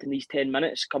impact in these 10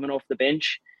 minutes coming off the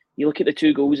bench. You look at the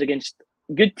 2 goals against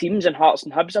good teams in Hearts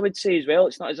and Hibs, I would say as well.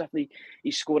 It's not as if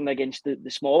he's scoring against the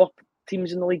smaller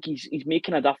teams in the league. He's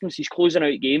making a difference. He's closing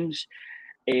out games.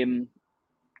 And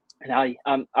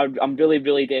I'm really,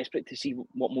 really desperate to see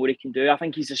what more he can do. I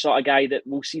think he's the sort of guy that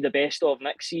we'll see the best of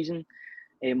next season.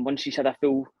 Once he's had a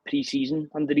full pre-season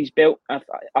under his belt,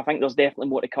 I think there's definitely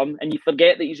more to come. And you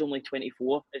forget that he's only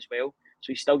 24 as well, so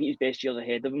he's still got his best years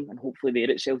ahead of him, and hopefully they're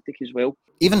at Celtic as well.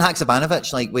 Even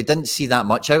Haksabanovic, like we didn't see that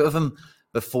much out of him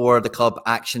before the club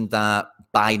actioned that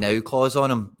buy now clause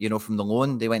on him. You know, from the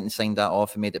loan, they went and signed that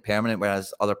off and made it permanent,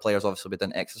 whereas other players obviously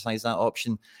didn't exercise that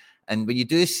option. And when you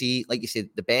do see, like you said,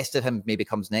 the best of him maybe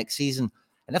comes next season,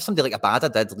 and if somebody like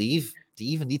Abada did leave, do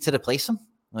you even need to replace him?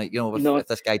 Like, you know, if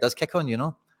this guy does kick on, you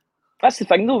know? That's the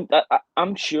thing, though.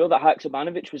 I'm sure that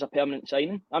Haksabanovic was a permanent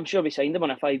signing. I'm sure we signed him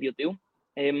on a 5-year deal.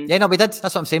 Yeah, no, we did. That's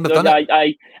what I'm saying. We've done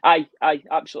it. Aye,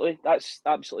 absolutely. That's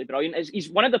absolutely brilliant. He's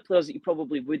one of the players that you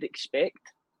probably would expect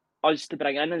us to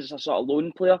bring in as a sort of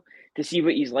loan player to see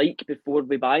what he's like before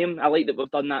we buy him. I like that we've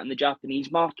done that in the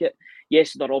Japanese market.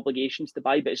 Yes, there are obligations to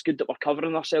buy, but it's good that we're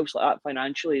covering ourselves like that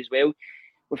financially as well.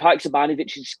 With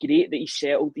Haksabanovic, it's great that he's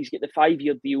settled. He's got the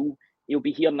 5-year deal. He'll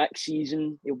be here next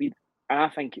season. I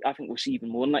think we'll see even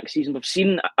more next season.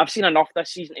 I've seen enough this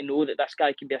season to know that this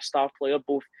guy can be a star player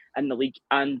both in the league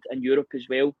and in Europe as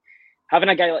well. Having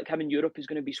a guy like him in Europe is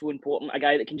going to be so important. A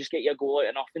guy that can just get you a goal out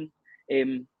of nothing.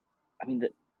 I mean,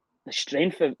 the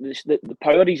strength of the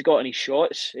power he's got in his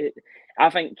shots. I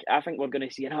think we're going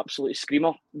to see an absolute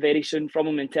screamer very soon from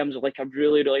him in terms of like a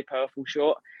really, really powerful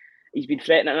shot. He's been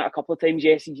threatening it a couple of times.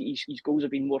 Yes, his goals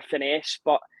have been more finesse,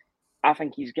 but I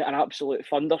think he's got an absolute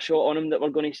thunder shot on him that we're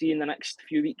going to see in the next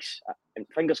few weeks. And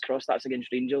fingers crossed that's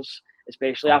against Rangers,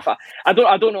 especially. I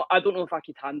don't know if I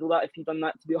could handle that if he'd done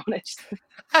that, to be honest.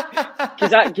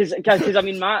 Because I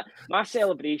mean, my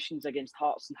celebrations against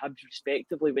Hearts and Hibs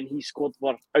respectively when he scored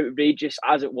were outrageous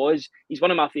as it was. He's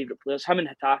one of my favourite players. Him and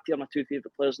Hatate are my 2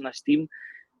 favourite players in this team.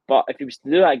 But if he was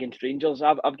to do that against Rangers,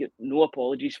 I've got no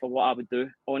apologies for what I would do,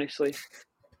 honestly.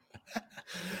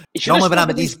 He should have scored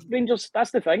against Rangers.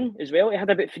 That's the thing as well. He had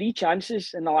about 3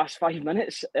 chances in the last 5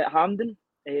 minutes at Hampden.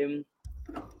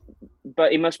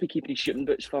 But he must be keeping his shooting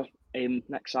boots for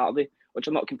next Saturday, which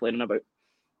I'm not complaining about.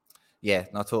 Yeah,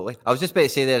 no, totally. I was just about to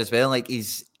say there as well, like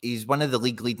he's one of the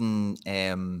league leading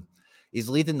he's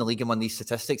leading the league in one of these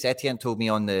statistics. Etienne told me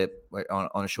on a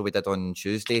show we did on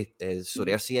Tuesday,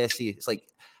 CeltsAreHere. It's like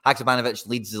Haksabanovic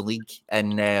leads the league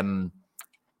in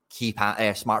key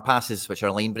smart passes, which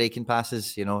are line breaking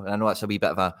passes, you know. And I know that's a wee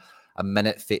bit of a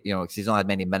minute fit, you know, because he's not had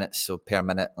many minutes, so per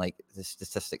minute, like the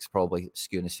statistics probably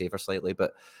skew in his favour slightly.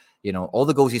 But you know, all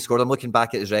the goals he scored, I'm looking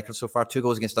back at his record so far: 2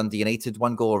 goals against Dundee United,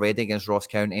 1 goal already against Ross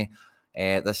County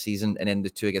this season, and then the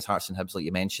 2 against Hearts and Hibs, like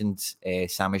you mentioned,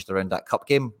 sandwiched around that cup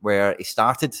game where he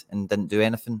started and didn't do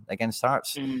anything against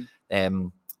Hearts.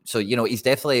 So you know, he's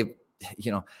definitely,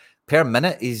 you know, per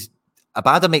minute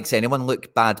Abada makes anyone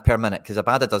look bad per minute, because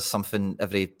Abada does something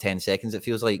every 10 seconds, it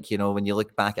feels like, you know, when you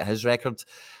look back at his record.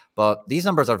 But these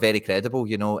numbers are very credible,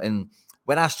 you know. And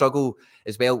when I struggle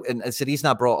as well, and it's the reason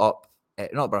I brought up,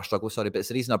 not about a struggle, sorry, but it's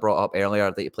the reason I brought up earlier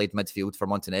that he played midfield for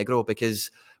Montenegro, because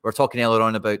we're talking earlier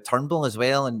on about Turnbull as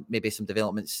well, and maybe some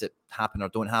developments that happen or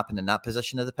don't happen in that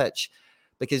position of the pitch.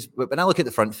 Because when I look at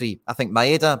the front 3, I think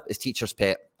Maeda is teacher's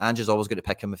pet. Ange's always going to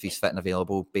pick him if he's fit and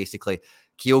available, basically.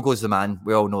 Kyogo's the man,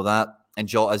 we all know that. And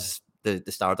Jota's the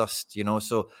stardust, you know.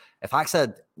 So if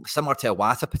Haxa, similar to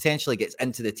Iwata, potentially gets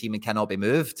into the team and cannot be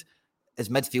moved, is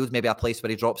midfield maybe a place where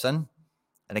he drops in?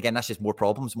 And again, that's just more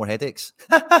problems, more headaches.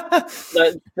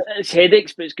 It's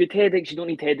headaches, but it's good headaches. You don't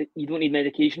need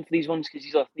medication for these ones,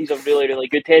 because these are really, really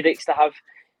good headaches to have.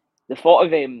 the thought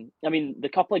of the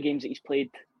couple of games that he's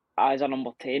played as a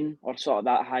number 10 or sort of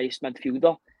that highest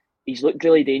midfielder, he's looked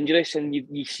really dangerous, and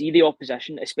you see the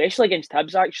opposition, especially against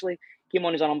Hibs. Actually, came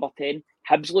on as a number 10.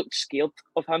 Hibs looked scared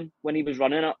of him when he was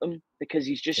running at them because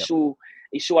he's just so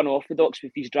unorthodox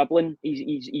with his dribbling.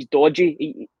 He's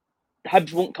dodgy.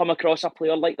 Hibs won't come across a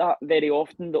player like that very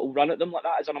often that will run at them like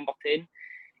that as a number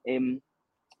 10.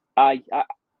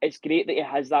 It's great that he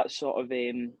has that sort of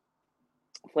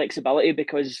flexibility,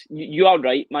 because you are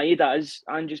right. Maeda is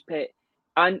Ange's pet,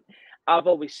 and I've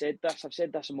always said this. I've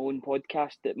said this in my own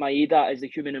podcast, that Maeda is the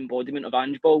human embodiment of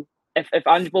Ange Ball. If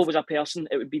Ange Ball was a person,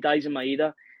 it would be Daizen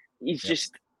Maeda. He's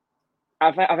just.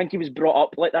 I think he was brought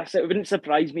up like this. It wouldn't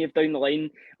surprise me if down the line,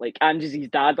 like Ange is his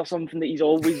dad or something, that he's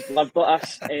always lived like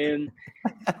this.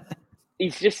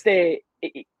 He's just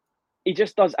he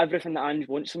just does everything that Ange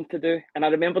wants him to do. And I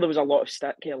remember there was a lot of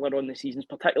stick earlier on the seasons,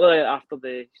 particularly after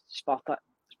the Shakhtar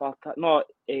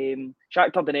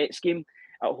Donetsk game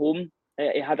at home.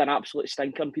 He had an absolute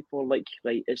stinker, and people were like,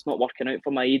 right, it's not working out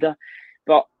for Maeda.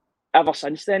 But ever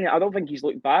since then, I don't think he's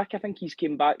looked back. I think he's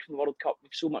came back from the World Cup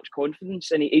with so much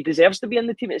confidence, and he deserves to be in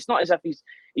the team. It's not as if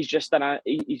he's just an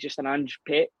Ange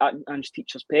pet, Ange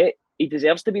teacher's pet. He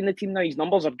deserves to be in the team now. His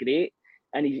numbers are great,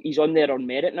 and he's on there on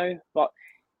merit now. But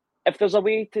if there's a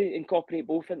way to incorporate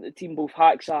both into the team, both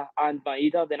Haxa and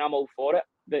Maeda, then I'm all for it.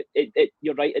 But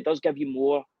you're right, it does give you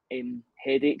more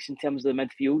headaches in terms of the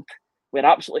midfield. We're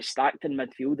absolutely stacked in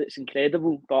midfield. It's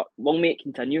incredible, but long may it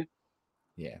continue.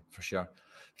 Yeah, for sure.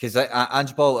 Because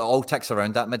Ange Ball all ticks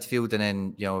around that midfield, and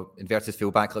then, inverted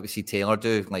fullback, like we see Taylor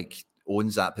do, like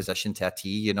owns that position to a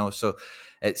T, So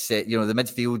it's, the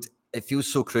midfield, it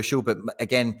feels so crucial. But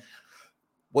again,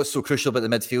 what's so crucial about the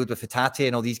midfield with Hatate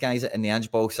and all these guys in the Ange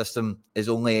Ball system is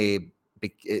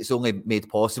it's only made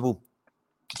possible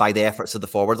by the efforts of the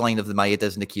forward line of the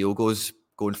Maedas and the Kyogos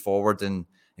going forward and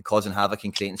causing havoc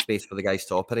and creating space for the guys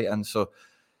to operate in. So,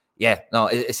 yeah, no,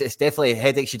 it's definitely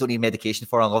headaches you don't need medication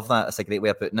for. I love that. That's a great way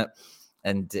of putting it.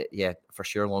 And yeah, for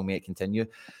sure, long may it continue.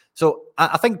 So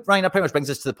I think, Ryan, that pretty much brings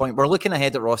us to the point. We're looking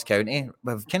ahead at Ross County.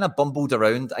 We've kind of bumbled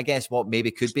around, I guess, what maybe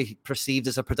could be perceived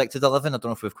as a predicted 11. I don't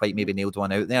know if we've quite maybe nailed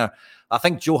one out there. I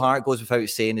think Joe Hart goes without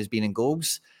saying as being in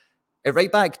goals. At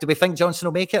right back, do we think Johnson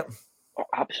will make it? Oh,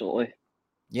 absolutely.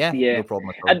 Yeah, no problem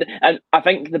at all. And I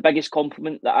think the biggest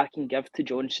compliment that I can give to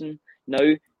Johnson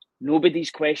now, nobody's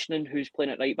questioning who's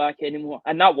playing at right back anymore.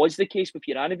 And that was the case with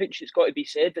Juranovic. It's got to be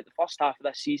said that the first half of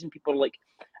this season, people are like,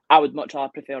 I would much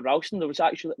rather prefer Ralston. There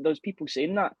was people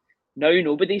saying that. Now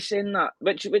nobody's saying that,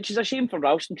 which is a shame for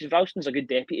Ralston, because Ralston's a good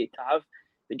deputy to have.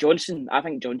 But Johnson, I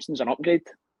think Johnson's an upgrade.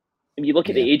 If you look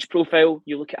at the age profile,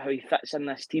 you look at how he fits in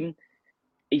this team.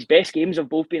 His best games have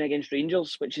both been against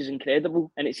Rangers, which is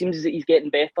incredible. And it seems that he's getting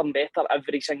better and better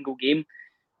every single game.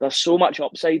 There's so much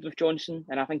upside with Johnson,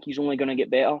 and I think he's only going to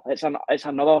get better. It's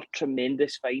another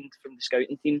tremendous find from the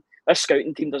scouting team. This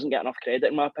scouting team doesn't get enough credit,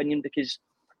 in my opinion, because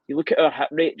you look at our hit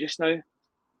rate just now,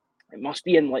 it must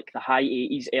be in like the high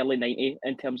 80s, early 90s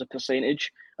in terms of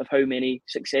percentage of how many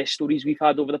success stories we've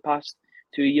had over the past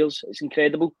 2 years. It's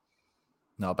incredible.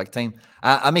 No, big time.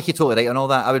 I make you totally right on all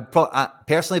that. I would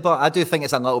personally, but I do think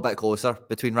it's a little bit closer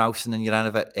between Ralston and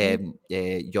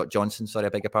Juranovic. Johnson, sorry, I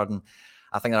beg your pardon.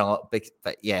 I think they're a lot big,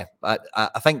 but yeah,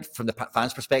 I think from the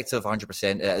fans' perspective,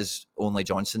 100%, it is only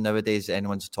Johnson nowadays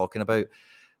anyone's talking about.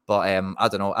 But I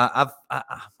don't know. I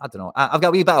don't know. I've got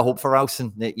a wee bit of hope for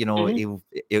Ralston that he'll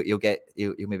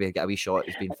maybe get a wee shot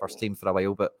as being first team for a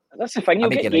while. But that's the thing. He'll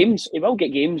get games. He will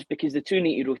get games because the two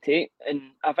need to rotate. And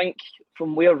I think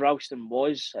from where Ralston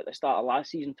was at the start of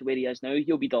last season to where he is now,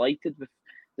 he'll be delighted with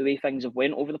the way things have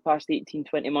went over the past 18,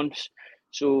 20 months.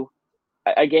 So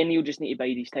again, he'll just need to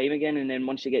bide his time again, and then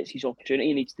once he gets his opportunity,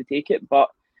 he needs to take it. But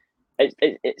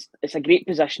it's a great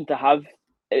position to have.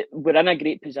 We're in a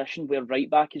great position where right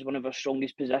back is one of our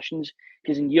strongest positions,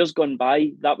 because in years gone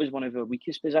by that was one of our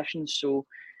weakest positions. So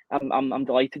I'm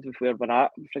delighted with where we're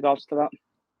at with regards to that.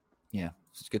 Yeah,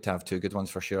 it's good to have two good ones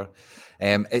for sure.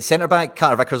 At centre back,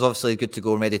 Carter Vickers obviously good to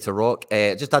go and ready to rock.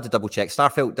 Just had to double check.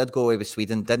 Starfelt did go away with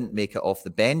Sweden, didn't make it off the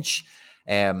bench.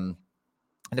 And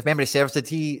if memory serves,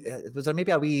 was there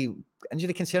maybe a wee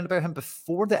injury concern about him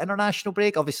before the international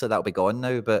break? Obviously that'll be gone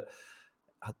now, but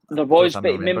there was.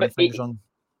 But remember,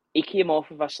 he came off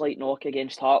with a slight knock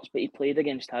against Hearts, but he played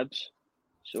against Hibs.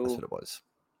 So that's what it was.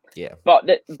 Yeah. But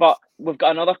we've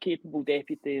got another capable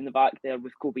deputy in the back there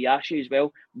with Kobayashi as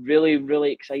well. Really,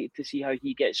 really excited to see how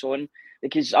he gets on,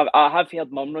 because I have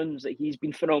heard murmurings that he's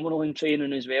been phenomenal in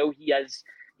training as well.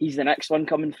 He's the next one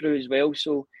coming through as well.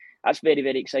 So that's very,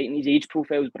 very exciting. His age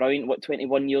profile is brilliant.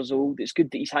 21 years old. It's good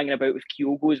that he's hanging about with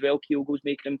Kyogo as well. Kyogo's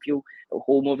making him feel at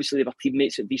home. Obviously, they were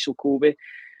teammates at Vissel Kobe.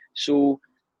 So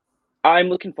I'm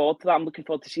looking forward to that. I'm looking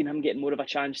forward to seeing him getting more of a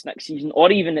chance next season,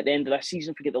 or even at the end of this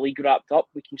season, if we get the league wrapped up,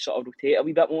 we can sort of rotate a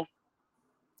wee bit more.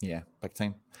 Yeah, big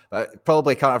time.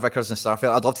 Probably Carter Vickers and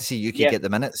Starfield. I'd love to see Yuki get the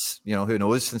minutes. Who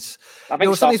knows? Since I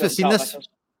think sometimes we've seen Carter this. Vickers.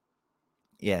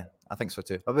 Yeah, I think so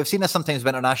too. But we've seen this sometimes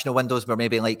with international windows where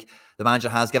maybe like the manager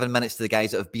has given minutes to the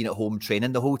guys that have been at home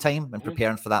training the whole time and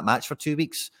preparing for that match for 2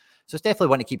 weeks. So it's definitely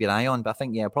one to keep your eye on. But I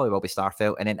think, probably will be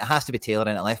Starfield. And then it has to be Taylor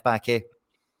in at left back, eh?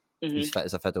 He's fit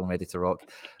as a fiddle and ready to rock.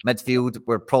 Midfield,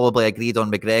 we're probably agreed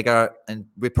on McGregor and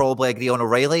we probably agree on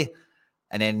O'Reilly.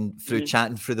 And then through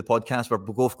chatting through the podcast, we're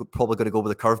both probably going to go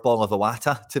with the curveball of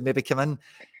Iwata to maybe come in.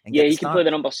 And he can play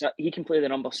the number 6. He can play the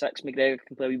number 6. McGregor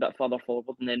can play a wee bit further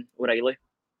forward, and then O'Reilly.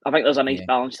 I think there's a nice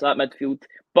balance to that midfield,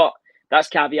 but that's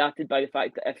caveated by the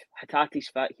fact that if Hatate's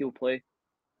fit, he'll play.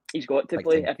 He's got to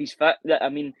play if he's fit. I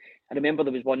mean, I remember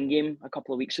there was one game a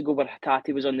couple of weeks ago where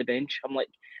Hatate was on the bench. I'm like,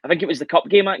 I think it was the cup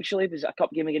game actually. Was it a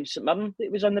cup game against St Mirren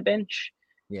that was on the bench?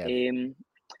 Yeah. And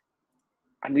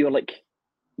we were like,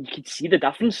 you could see the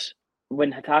difference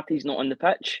when Hatate's not on the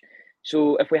pitch.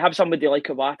 So if we have somebody like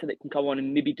Iwata that can come on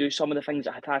and maybe do some of the things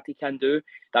that Hatate can do,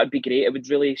 that would be great. It would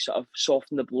really sort of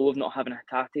soften the blow of not having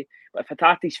Hatate. But if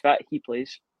Hatate's fit, he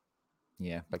plays.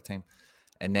 Yeah, big time.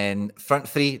 And then front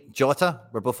three, Jota,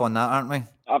 we're both on that, aren't we?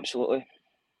 Absolutely.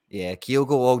 Yeah,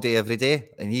 Kyogo all day, every day.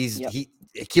 And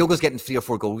Kyogo's getting 3 or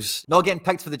 4 goals. Not getting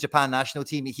picked for the Japan national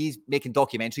team. He's making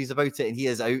documentaries about it and he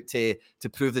is out to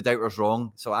prove the doubters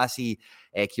wrong. So I see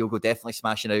Kyogo definitely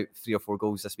smashing out 3 or 4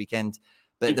 goals this weekend.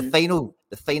 But the final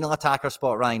attacker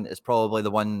spot, Ryan, is probably the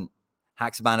one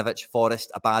Haksabanovic,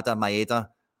 Forrest, Abada, Maeda.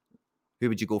 Who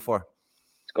would you go for?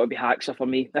 It's got to be Haxa for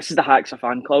me. This is the Haxa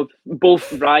fan club. Both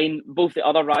the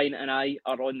other Ryan and I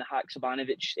are on the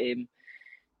Haksabanovic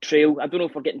trail. I don't know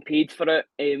if we're getting paid for it.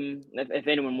 If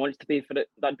anyone wants to pay for it,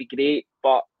 that'd be great.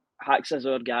 But Haxa's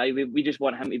our guy. We just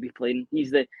want him to be playing.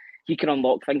 He can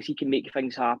unlock things. He can make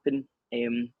things happen.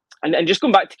 And just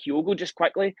going back to Kyogo just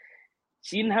quickly,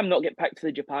 seeing him not get picked to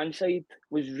the Japan side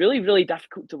was really, really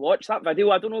difficult to watch. That video,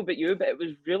 I don't know about you, but it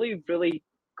was really, really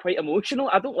quite emotional.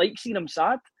 I don't like seeing him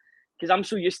sad because I'm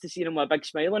so used to seeing him with a big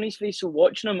smile on his face. So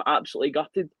watching him, absolutely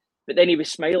gutted. But then he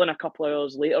was smiling a couple of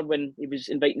hours later when he was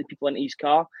inviting the people into his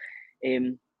car.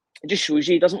 It just shows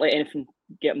you he doesn't let anything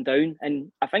get him down.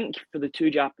 And I think for the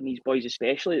 2 Japanese boys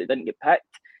especially that didn't get picked,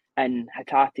 and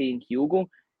Hatate and Kyogo,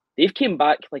 they've came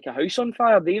back like a house on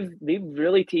fire. They've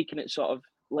really taken it sort of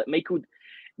like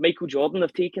Michael Jordan.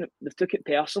 They've took it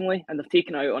personally and they've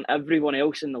taken it out on everyone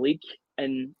else in the league.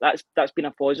 And that's been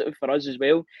a positive for us as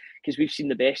well because we've seen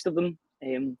the best of them.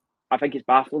 I think it's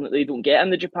baffling that they don't get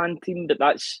in the Japan team, but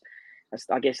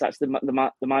I guess that's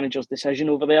the manager's decision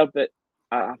over there. But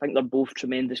I think they're both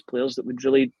tremendous players that would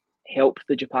really help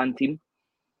the Japan team.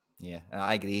 Yeah,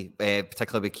 I agree,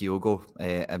 particularly with Kyogo.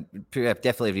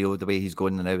 Definitely real the way he's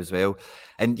going now as well.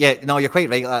 And you're quite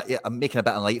right. I'm making a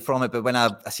bit of light from it, but when I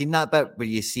seen that bit where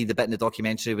you see the bit in the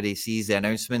documentary where he sees the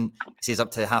announcement, he says up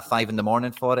to 5:30 in the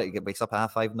morning for it. He wakes up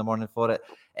at 5:30 in the morning for it.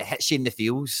 It hits you in the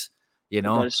feels, It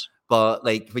does. But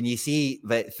like when you see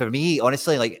that, for me,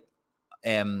 honestly, like,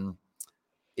 I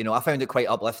found it quite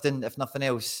uplifting, if nothing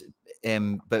else.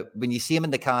 But when you see him in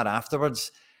the car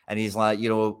afterwards. And he's like,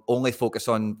 only focus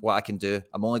on what I can do.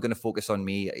 I'm only going to focus on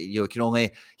me. You can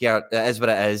only, it is what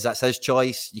it is. That's his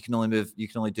choice. You can only move. You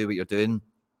can only do what you're doing.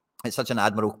 It's such an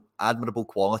admirable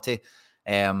quality.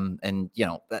 And,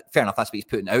 fair enough. That's what he's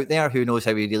putting out there. Who knows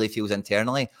how he really feels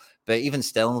internally. But even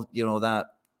still, that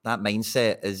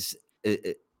mindset is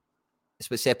it's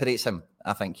what separates him.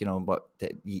 I think,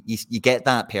 you get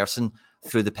that person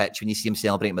through the pitch when you see him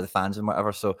celebrating with the fans and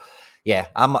whatever. So, yeah,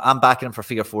 I'm backing him for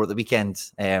 3 or 4 at the weekend.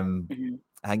 I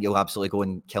think he'll absolutely go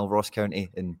and kill Ross County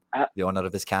in the honour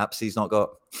of his caps he's not got.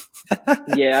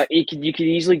 Yeah, you could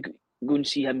easily go and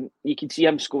see him. You could see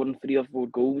him scoring 3 or 4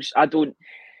 goals.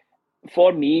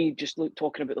 For me, just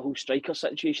talking about the whole striker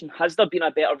situation, has there been a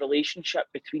better relationship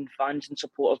between fans and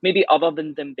supporters, maybe other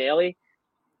than Dembele,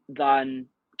 than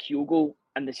Kyogo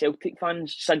and the Celtic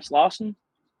fans since Larsson?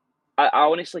 I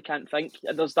honestly can't think.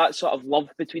 There's that sort of love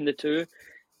between the two.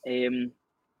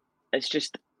 It's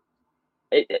just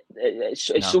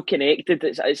it's so connected.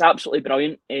 It's absolutely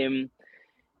brilliant.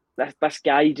 This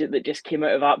guy that just came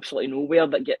out of absolutely nowhere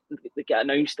that get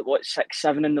announced at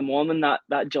 6-7 in the morning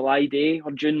that July day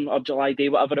or June or July day,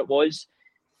 whatever it was.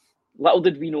 Little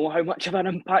did we know how much of an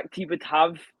impact he would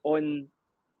have on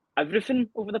everything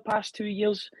over the past 2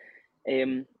 years.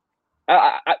 You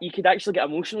could actually get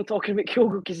emotional talking about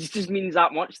Kyogo because it just means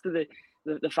that much to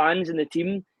the fans and the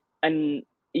team, and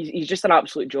he's just an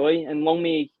absolute joy. And long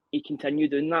may he continue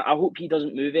doing that. I hope he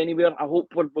doesn't move anywhere. I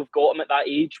hope we've got him at that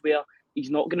age where he's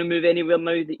not going to move anywhere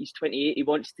now that he's 28. He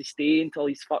wants to stay until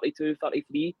he's 32,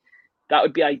 33. That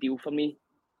would be ideal for me.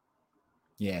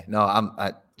 Yeah, no, I'm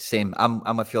same.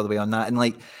 I'm with you all the way on that. And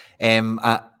like,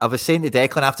 I was saying to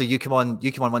Declan after you come on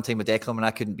one time with Declan when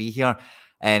I couldn't be here,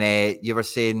 and you were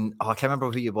saying, I can't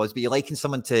remember who it was, but you're liking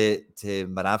someone to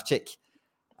Moravchik.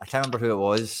 I can't remember who it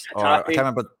was, Hatate. or I can't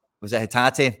remember. Was it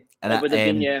Hatate? And it would have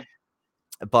been, yeah.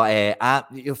 But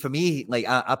for me, like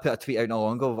I put a tweet out not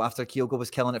long ago after Kyogo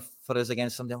was killing it for us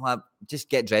against something. I'm like,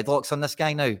 just get dreadlocks on this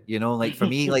guy now. Like for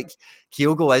me, like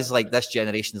Kyogo is like this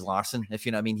generation's Larson, if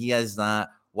you know what I mean. He is that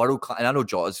world class, and I know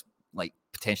Jota's like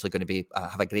potentially going to be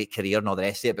have a great career and all the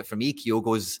rest of it. But for me,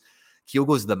 Kyogo's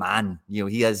the man.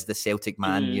 He is the Celtic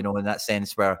man. In that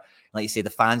sense, where like you say,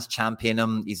 the fans champion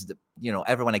him. He's the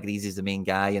everyone agrees he's the main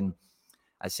guy, and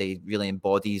I say really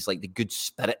embodies like the good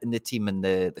spirit in the team and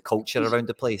the culture around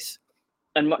the place.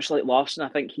 And much like Larson, I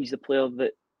think he's the player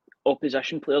that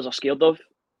opposition players are scared of.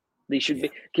 They should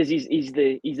be, because he's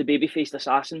the baby-faced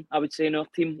assassin, I would say, in our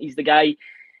team. He's the guy,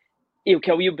 he'll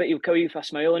kill you, but he'll kill you with a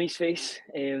smile on his face.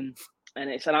 And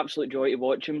it's an absolute joy to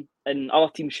watch him. And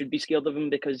other teams should be scared of him,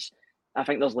 because I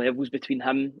think there's levels between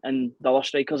him and the other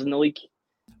strikers in the league.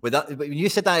 When you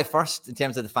said that at first, in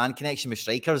terms of the fan connection with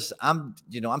strikers, I'm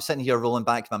sitting here rolling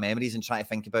back my memories and trying to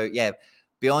think about,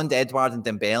 beyond Edouard and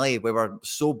Dembele, we were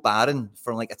so barren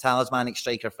for like a talismanic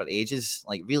striker for ages.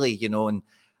 Like really, and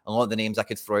a lot of the names I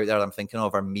could throw out there I'm thinking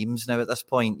of are memes now at this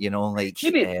point, like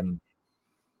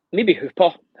maybe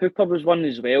Hooper. Hooper was one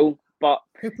as well, but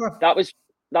Hooper.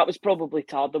 That was probably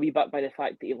tarred a wee bit by the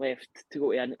fact that he left to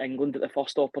go to England at the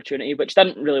first opportunity, which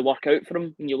didn't really work out for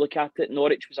him when you look at it.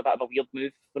 Norwich was a bit of a weird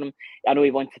move for him. I know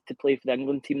he wanted to play for the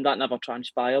England team. That never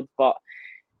transpired, but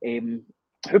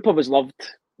Hooper was loved.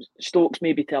 Stokes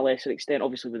maybe to a lesser extent,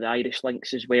 obviously with the Irish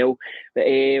links as well. But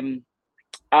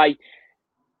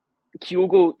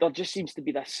Kyogo, there just seems to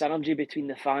be this synergy between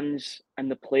the fans and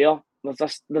the player.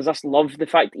 There's this love. The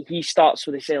fact that he starts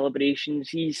with the celebrations,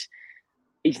 his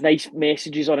nice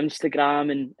messages on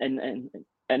Instagram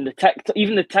and the TikTok,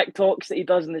 even the TikToks that he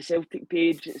does on the Celtic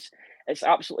page, it's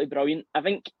absolutely brilliant. I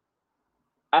think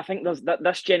there's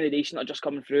this generation that are just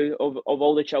coming through of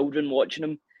all the children watching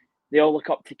him. They all look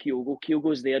up to Kyogo.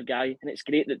 Kyogo's their guy, and it's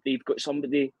great that they've got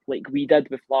somebody like we did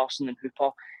with Larson and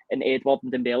Hooper and Edouard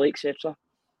and Dembele, etc.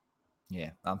 Yeah,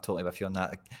 I'm totally with you on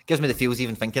that. It gives me the feels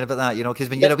even thinking about that, because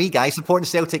when you're a wee guy supporting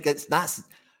Celtic, that's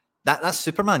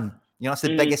Superman. It's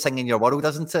the biggest thing in your world,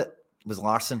 isn't it? Was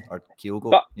Larson or Kyogo,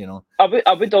 But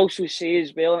I would also say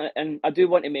as well, and I do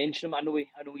want to mention him. I know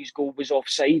his goal was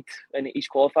offside in his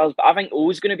qualifiers, but I think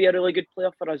O's going to be a really good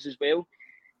player for us as well.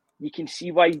 You can see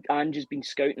why Ange has been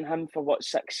scouting him for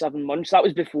 6-7 months. That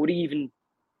was before he even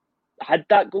had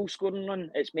that goal scoring run.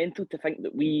 It's mental to think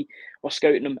that we were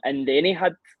scouting him, and then he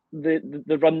had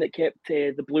the run that kept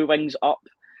the Blue Wings up.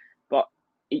 But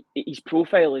his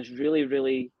profile is really,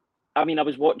 really. I mean, I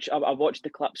watched the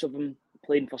clips of him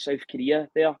playing for South Korea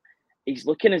there. He's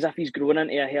looking as if he's grown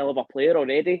into a hell of a player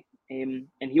already. And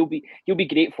he'll be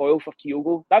great foil for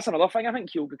Kyogo. That's another thing. I think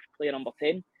Kyogo could play number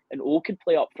 10 and O could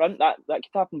play up front. That could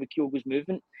happen with Kyogo's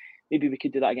movement. Maybe we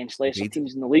could do that against lesser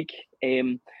teams in the league.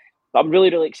 But I'm really,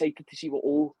 really excited to see what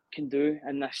O can do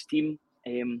in this team.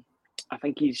 I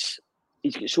think he's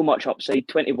got so much upside.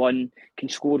 21, can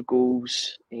score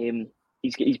goals.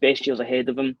 He's got his best years ahead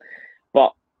of him.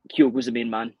 But Kyogo's the main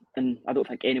man, and I don't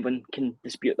think anyone can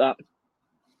dispute that.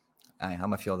 Aye,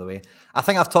 I'm with you all the way. I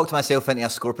think I've talked myself into a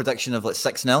score prediction of like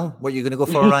 6-0. What are you going to go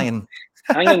for, Ryan?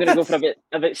 I think I'm going to go for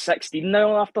about 16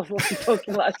 now after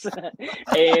talking like this.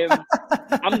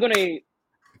 I'm going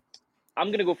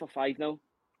to go for 5-0.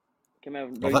 Give me a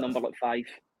round number like 5.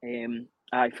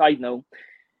 5-0.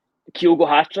 Kyogo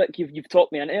hat-trick. You've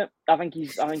talked me into it. I think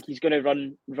he's going to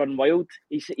run wild.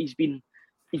 He's been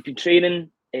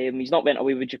training. He's not went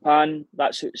away with Japan.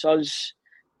 That suits us.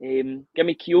 Give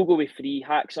me Kyogo with 3,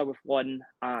 Haxa with 1,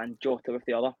 and Jota with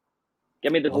the other.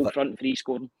 Give me the whole front 3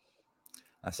 scoring.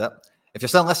 That's it. If you're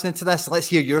still listening to this, let's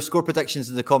hear your score predictions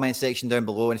in the comment section down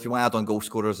below. And if you want to add on goal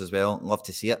scorers as well, love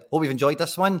to see it. Hope you've enjoyed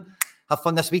this one. Have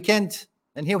fun this weekend.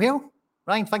 And hail, hail.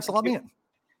 Ryan, thanks a lot, mate.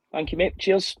 Thank you, mate.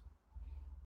 Cheers.